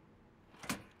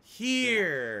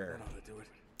 Here. That ought to do it.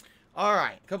 All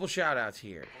right, a couple shout outs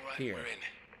here. All right, Here. we're in.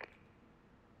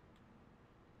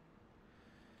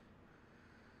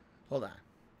 Hold on.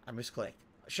 I misclicked.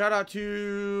 Shout out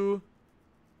to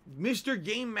Mr.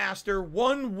 Game Master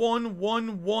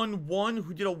 11111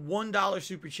 who did a $1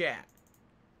 super chat.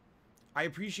 I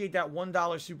appreciate that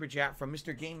 $1 super chat from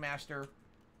Mr. Game Master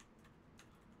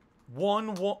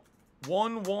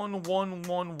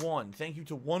 11111. Thank you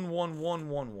to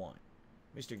 11111.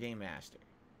 Mr. Game Master.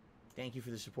 Thank you for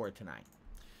the support tonight.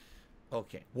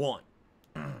 Okay, 1.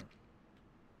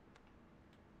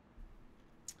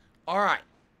 All right.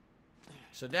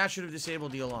 So that should have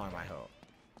disabled the alarm, I hope.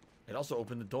 It also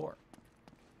opened the door.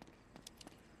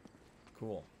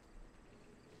 Cool.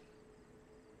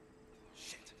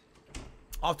 Shit.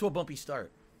 Off to a bumpy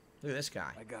start. Look at this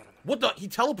guy. I got him. What the? He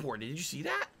teleported. Did you see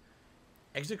that?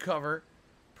 Exit cover,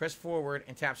 press forward,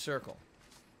 and tap circle.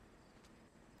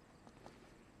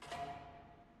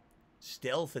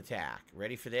 Stealth attack.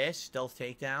 Ready for this? Stealth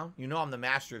takedown. You know I'm the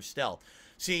master of stealth.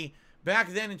 See, back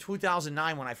then in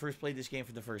 2009 when I first played this game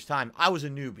for the first time, I was a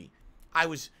newbie. I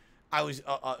was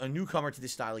a newcomer to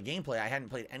this style of gameplay. I hadn't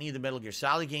played any of the Metal Gear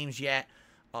Solid games yet.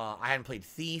 I hadn't played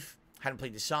Thief. Hadn't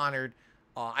played Dishonored.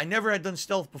 I never had done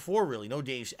stealth before, really. No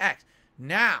Deus Ex.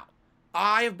 Now,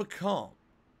 I have become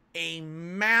a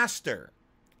master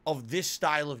of this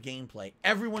style of gameplay.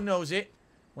 Everyone knows it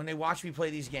when they watch me play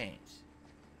these games.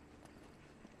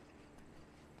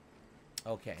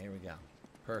 Okay, here we go.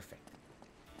 Perfect.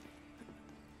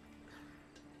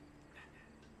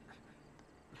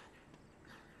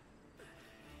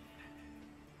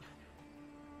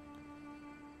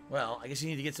 Well, I guess you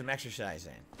need to get some exercise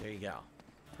in. There you go.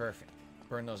 Perfect.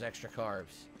 Burn those extra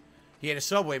carbs. He had a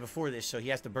Subway before this, so he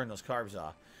has to burn those carbs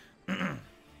off.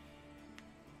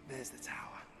 There's the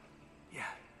tower. Yeah,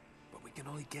 but we can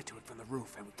only get to it from the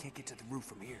roof, and we can't get to the roof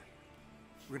from here.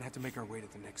 We're gonna have to make our way to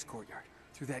the next courtyard,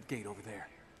 through that gate over there.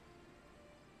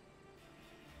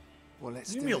 Well, let's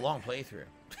It's gonna be a long playthrough.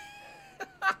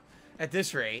 At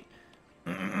this rate.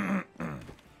 Okay,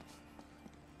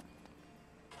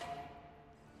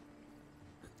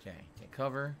 take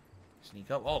cover.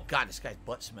 Sneak up. Oh, God, this guy's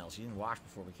butt smells. He didn't wash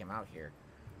before we came out here.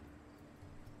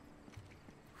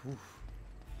 Whew.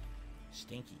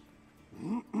 Stinky.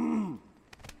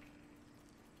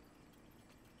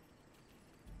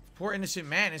 Poor innocent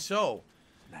man. And so,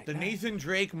 the Nathan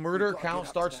Drake murder count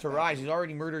starts to rise. He's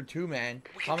already murdered 2 men.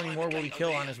 How many more will he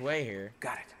kill on his way here?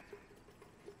 Got it.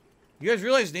 You guys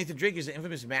realize Nathan Drake is an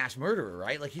infamous mass murderer,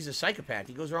 right? Like, he's a psychopath.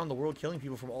 He goes around the world killing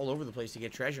people from all over the place to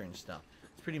get treasure and stuff.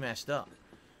 It's pretty messed up.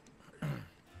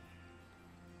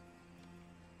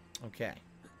 Okay.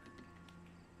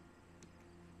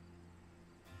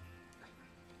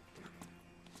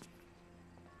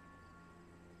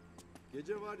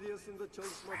 Gece vardiyasında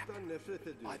çalışmaktan nefret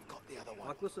ediyorum. I've got the other one.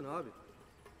 Haklısın abi.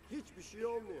 Hiçbir şey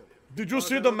olmuyor. Did you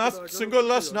see the masked singer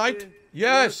last night?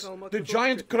 Yes, the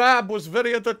giant crab was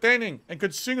very entertaining and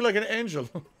could sing like an angel.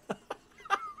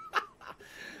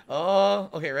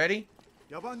 Okay, ready?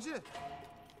 Yabancı.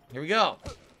 Here we go.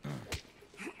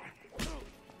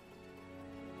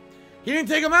 He didn't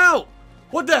take him out.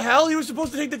 What the hell? He was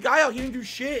supposed to take the guy out. He didn't do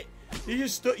shit. He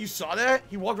just stood. You saw that?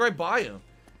 He walked right by him.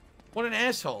 What an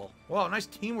asshole. Wow, nice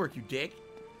teamwork, you dick.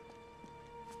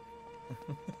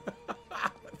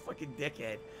 Fucking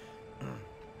dickhead.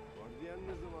 Vardiyan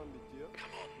ne zaman bitiyor?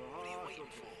 Daha az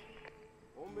olsun.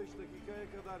 15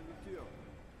 dakikaya kadar bitiyor.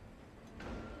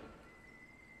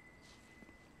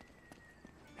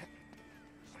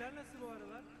 İşler nasıl bu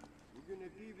aralar? Bugün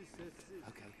epey bir sessiz.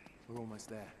 Okay, we're almost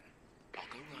there. I'll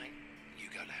go right, you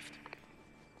go left.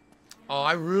 Oh,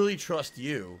 I really trust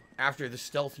you after the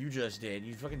stealth you just did.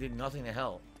 You fucking did nothing to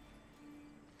help.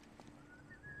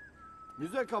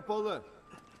 Müze kapalı.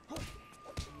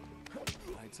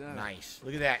 Lights out. Nice.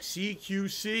 Look at that.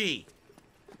 CQC.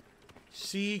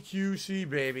 CQC,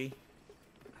 baby.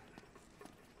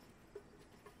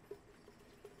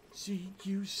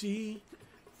 CQC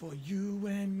for you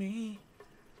and me.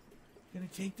 Gonna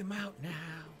take them out now.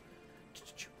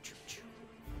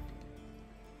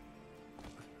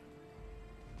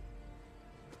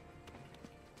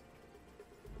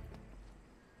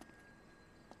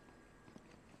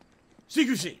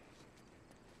 CQC.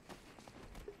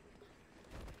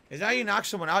 Is that how you knock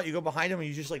someone out? You go behind them and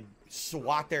you just like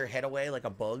swat their head away like a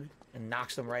bug and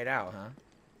knocks them right out, huh?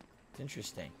 It's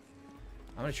interesting.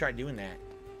 I'm gonna try doing that.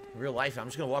 In real life, I'm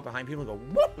just gonna walk behind people and go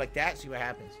whoop like that, see what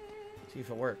happens. See if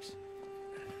it works.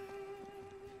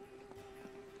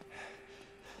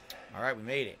 Alright, we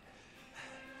made it.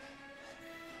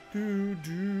 Do,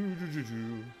 do, do, do,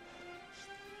 do.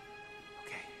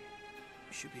 Okay,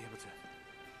 we should be able to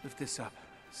lift this up,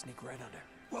 sneak right under.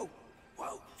 Whoa,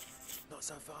 whoa, not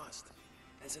so fast.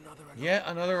 There's another alarm. Yet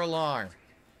another alarm.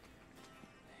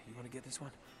 You want to get this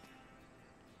one?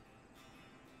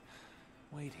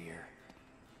 Wait here.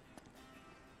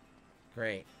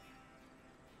 Great.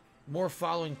 More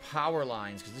following power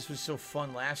lines, because this was so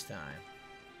fun last time.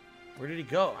 Where did he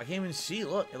go? I can't even see.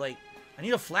 Look, like, I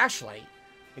need a flashlight.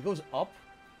 It goes up.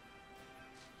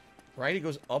 Right? It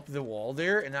goes up the wall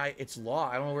there, and it's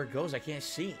lost. I don't know where it goes. I can't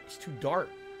see. It's too dark.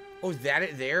 Oh, is that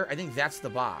it there? I think that's the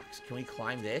box. Can we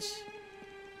climb this?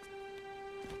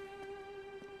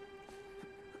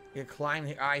 You gotta climb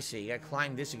here. I see. You gotta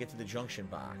climb this to get to the junction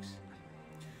box.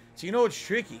 So you know it's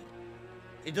tricky.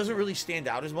 it doesn't really stand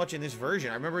out as much in this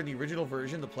version. I remember in the original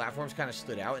version, the platforms kind of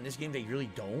stood out. In this game, they really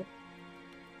don't.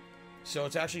 So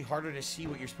it's actually harder to see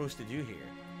what you're supposed to do here.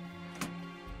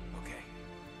 Okay,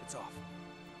 it's off.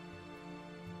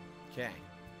 Okay.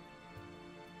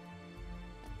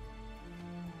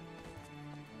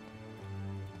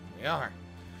 We are.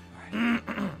 All right.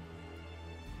 1,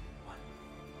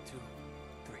 2,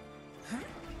 3.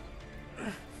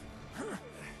 All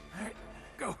right,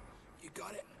 go. You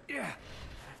got it. Yeah.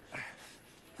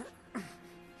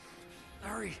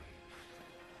 Hurry.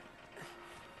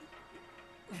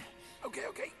 Okay,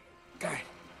 okay. Got it.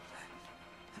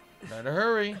 Better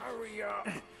hurry. Hurry up.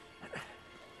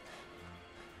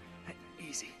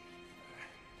 Easy.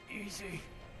 Easy.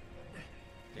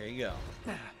 There you go.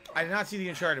 I did not see the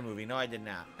Uncharted movie. No, I did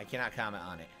not. I cannot comment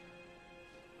on it.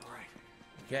 All right.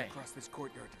 Okay. Across this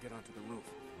courtyard to get onto the roof.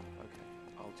 Okay,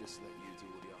 I'll just let you do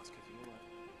all the asking,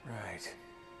 all right? Right.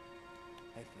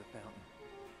 Head for the fountain.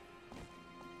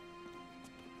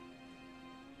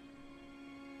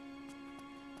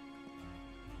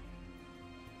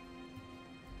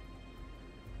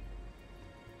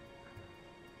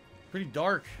 Pretty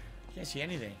dark. Can't see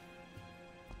anything.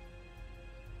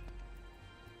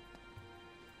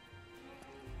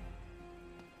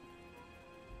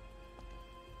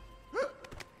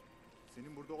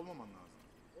 Senin burada olmaman lazım.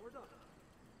 Orada.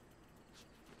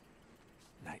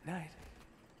 Night, night.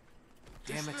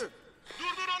 Damn it.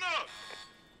 Durdur onu!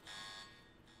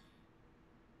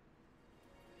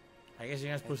 I guess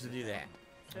you're not supposed to do that.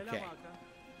 Okay.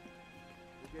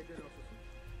 Bu gece nasılsın?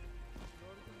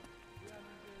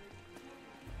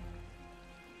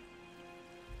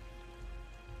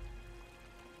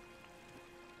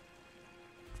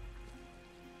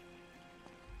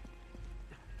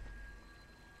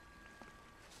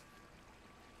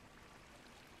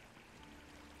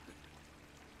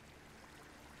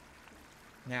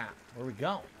 Now, where we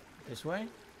go? This way?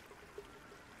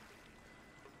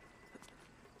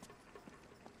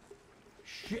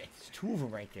 Shit, there's two of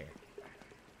them right there.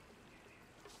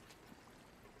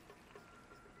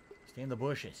 Stay in the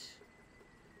bushes.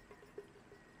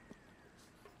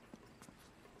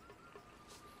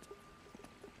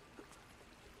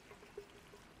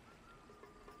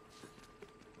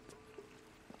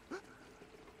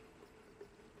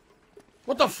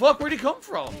 What the fuck? Where'd he come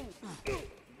from?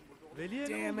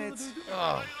 Damn it.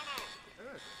 Oh.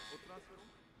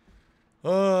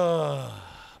 Oh,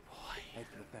 boy. Head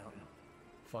for the fountain.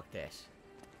 Fuck this.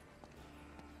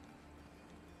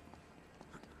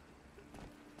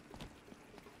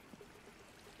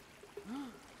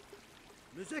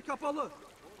 Müze kapalı.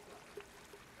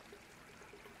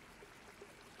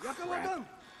 Yakaladım.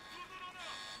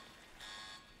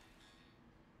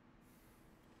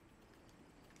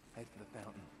 Head for the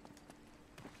fountain.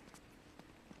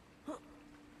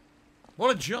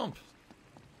 What a jump.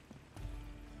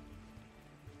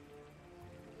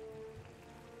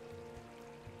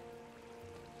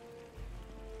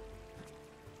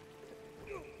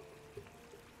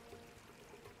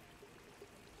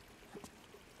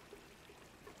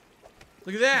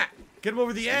 Look at that. Get him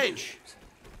over the edge.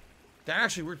 That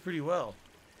actually worked pretty well.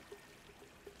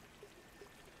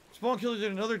 Spawn Killer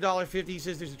did another $1.50. He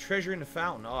says there's a treasure in the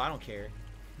fountain. Oh, I don't care.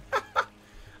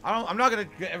 I'm not gonna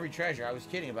get every treasure. I was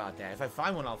kidding about that. If I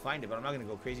find one, I'll find it, but I'm not gonna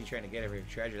go crazy trying to get every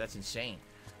treasure. That's insane.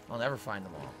 I'll never find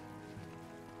them all.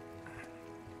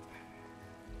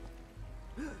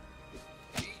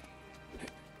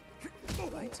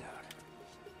 Lights out.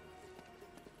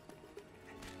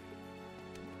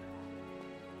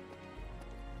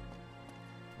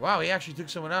 Wow, he actually took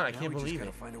someone out. I Now can't we just believe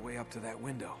gotta it. find a way up to that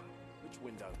window. Which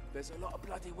window? There's a lot of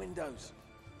bloody windows.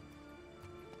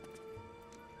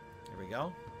 There we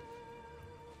go.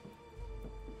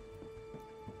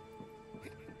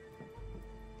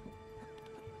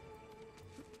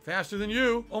 Faster than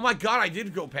you. Oh my god, I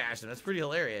did go past him. That's pretty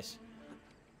hilarious.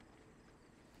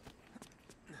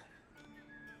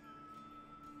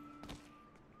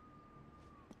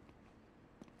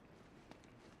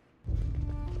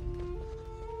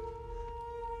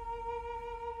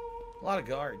 A lot of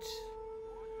guards.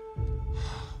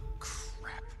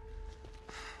 Crap.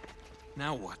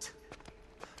 Now what?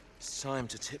 It's time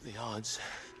to tip the odds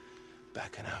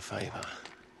back in our favor.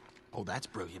 Oh, that's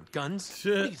brilliant. Guns?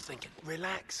 What are you thinking?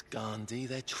 Relax, Gandhi.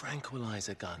 They're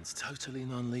tranquilizer guns, totally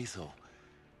non-lethal.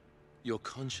 Your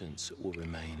conscience will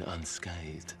remain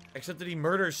unscathed. Except that he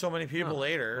murders so many people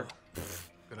later.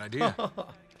 Good idea.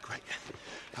 Great.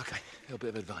 Okay, a little bit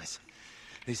of advice.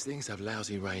 These things have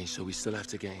lousy range, so we still have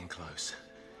to get in close.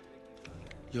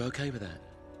 You okay with that?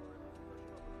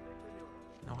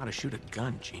 Know how to shoot a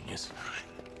gun, genius.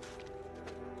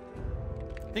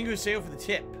 Thank you, Seo, for the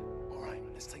tip. All right,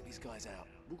 let's take these guys out.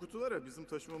 Bu kutulara bizim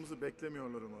taşımamızı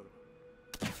beklemiyorlar umarım.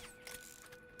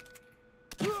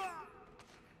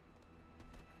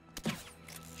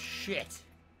 Shit.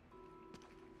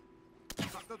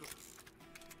 Sakla dur.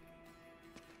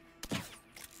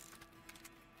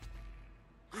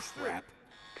 Crap.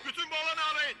 Bütün bu alanı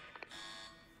arayın.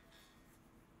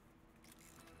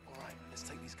 All right, let's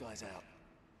take these guys out.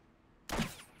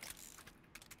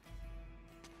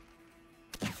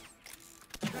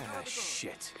 Ah,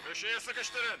 shit. Köşeye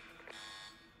sıkıştırın.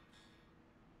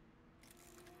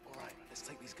 All right, let's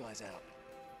take these guys out.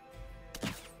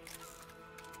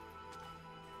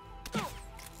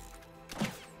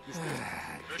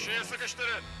 Köşeye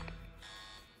sıkıştırın.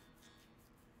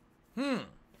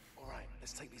 All right,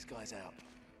 let's take these guys out.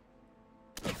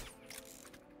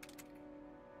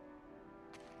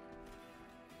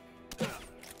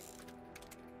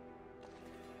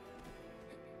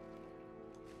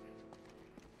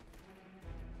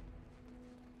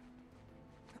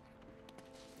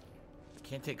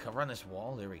 Can't take cover on this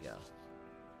wall. There we go.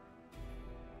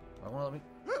 I want to let me.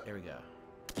 There we go.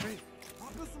 Hey, ne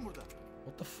yapıyorsun burada?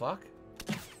 What the fuck?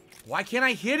 Why can't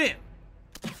I hit him?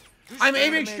 I'm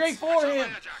aiming straight for him.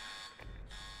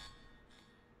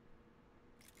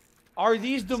 Are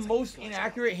these the most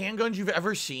inaccurate handguns you've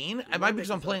ever seen? It might be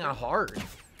because I'm playing on hard.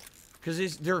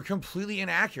 Because they're completely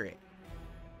inaccurate.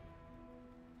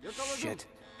 Shit.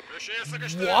 Köşeye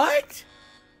sıkıştırın. What?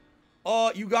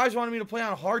 You guys wanted me to play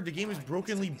on hard. The game is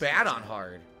brokenly bad on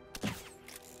hard.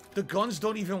 The guns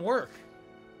don't even work.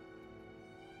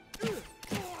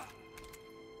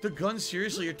 The guns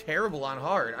seriously are terrible on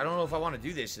hard. I don't know if I want to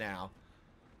do this now.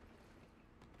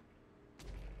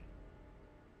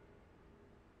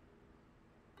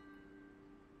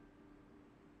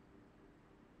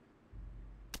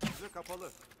 Bize kapalı.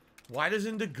 Why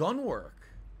doesn't the gun work?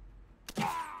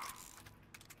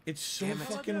 It's so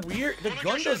fucking weird. The Onu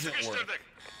gun köşeye doesn't work. sıkıştırdık.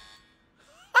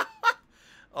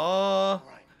 All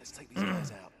right, let's take these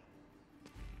guys out.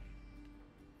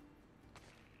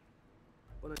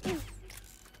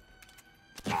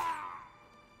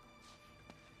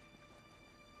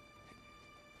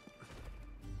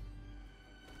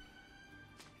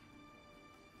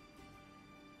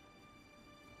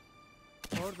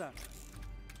 Orada.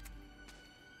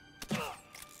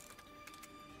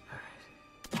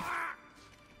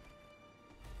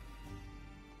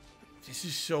 This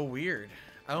is so weird.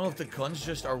 I don't know if the guns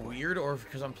just are weird or if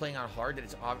because I'm playing on hard that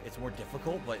it's more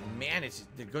difficult, but man,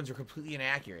 the guns are completely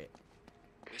inaccurate.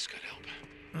 This could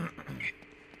help.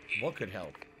 What could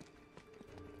help?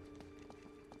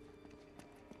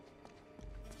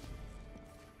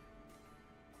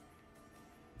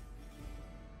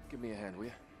 Give me a hand, will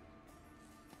you?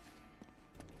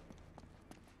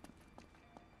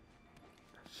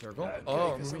 Circle? Okay,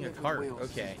 Oh, 'cause moving a some of the cart. wheels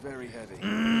is Okay. very heavy.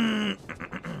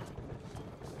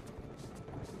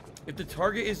 If the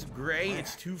target is gray,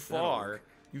 it's too far.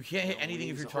 You can't hit anything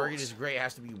if your target is gray. It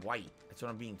has to be white. That's what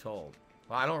I'm being told.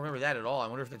 Well, I don't remember that at all. I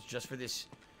wonder if that's just for this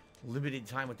limited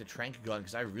time with the trank gun,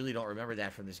 because I really don't remember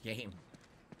that from this game.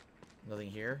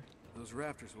 Nothing here? Those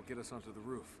rafters will get us onto the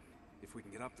roof, if we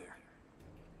can get up there.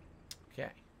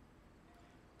 Okay.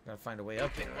 Gotta find a way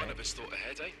up there, right? us thought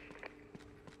ahead, eh?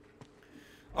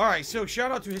 Alright, so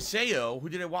shout out to Hiseo, who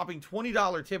did a whopping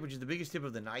 $20 tip, which is the biggest tip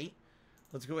of the night.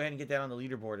 Let's go ahead and get that on the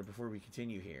leaderboard before we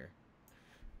continue here.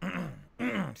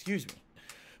 Excuse me.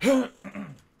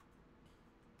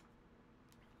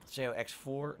 Hiseo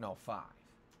X4, no, 5.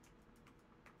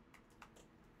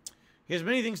 He has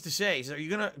many things to say. So are you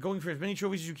going for as many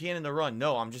trophies as you can in the run?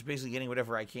 No, I'm just basically getting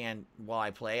whatever I can while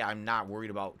I play. I'm not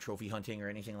worried about trophy hunting or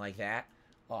anything like that.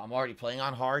 I'm already playing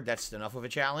on hard. That's enough of a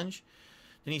challenge.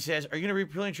 Then he says, are you going to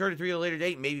replay Uncharted 3 at a later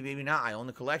date? Maybe, maybe not. I own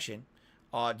the collection.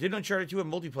 Did Uncharted 2 have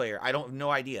multiplayer? I don't,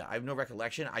 no idea. I have no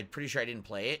recollection. I'm pretty sure I didn't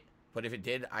play it. But if it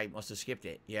did, I must have skipped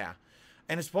it. Yeah.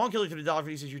 And a Spawn Killer to the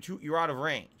 $1.50 says, you're out of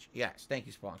range. Yes. Thank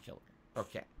you, Spawn Killer.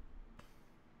 Okay.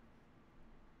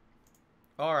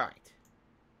 All right.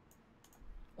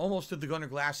 Almost to the Gunner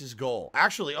Glass's goal.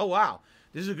 Actually, oh, wow.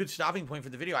 This is a good stopping point for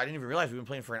the video. I didn't even realize we've been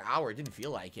playing for an hour. It didn't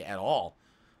feel like it at all.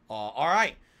 All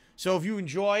right. So if you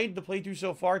enjoyed the playthrough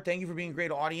so far, thank you for being a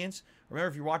great audience. Remember,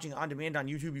 if you're watching on demand on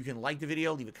YouTube, you can like the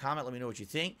video, leave a comment, let me know what you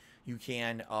think. You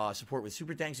can support with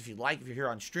super thanks if you'd like. If you're here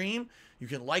on stream, you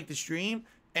can like the stream.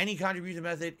 Any contribution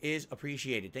method is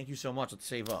appreciated. Thank you so much. Let's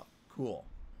save up. Cool.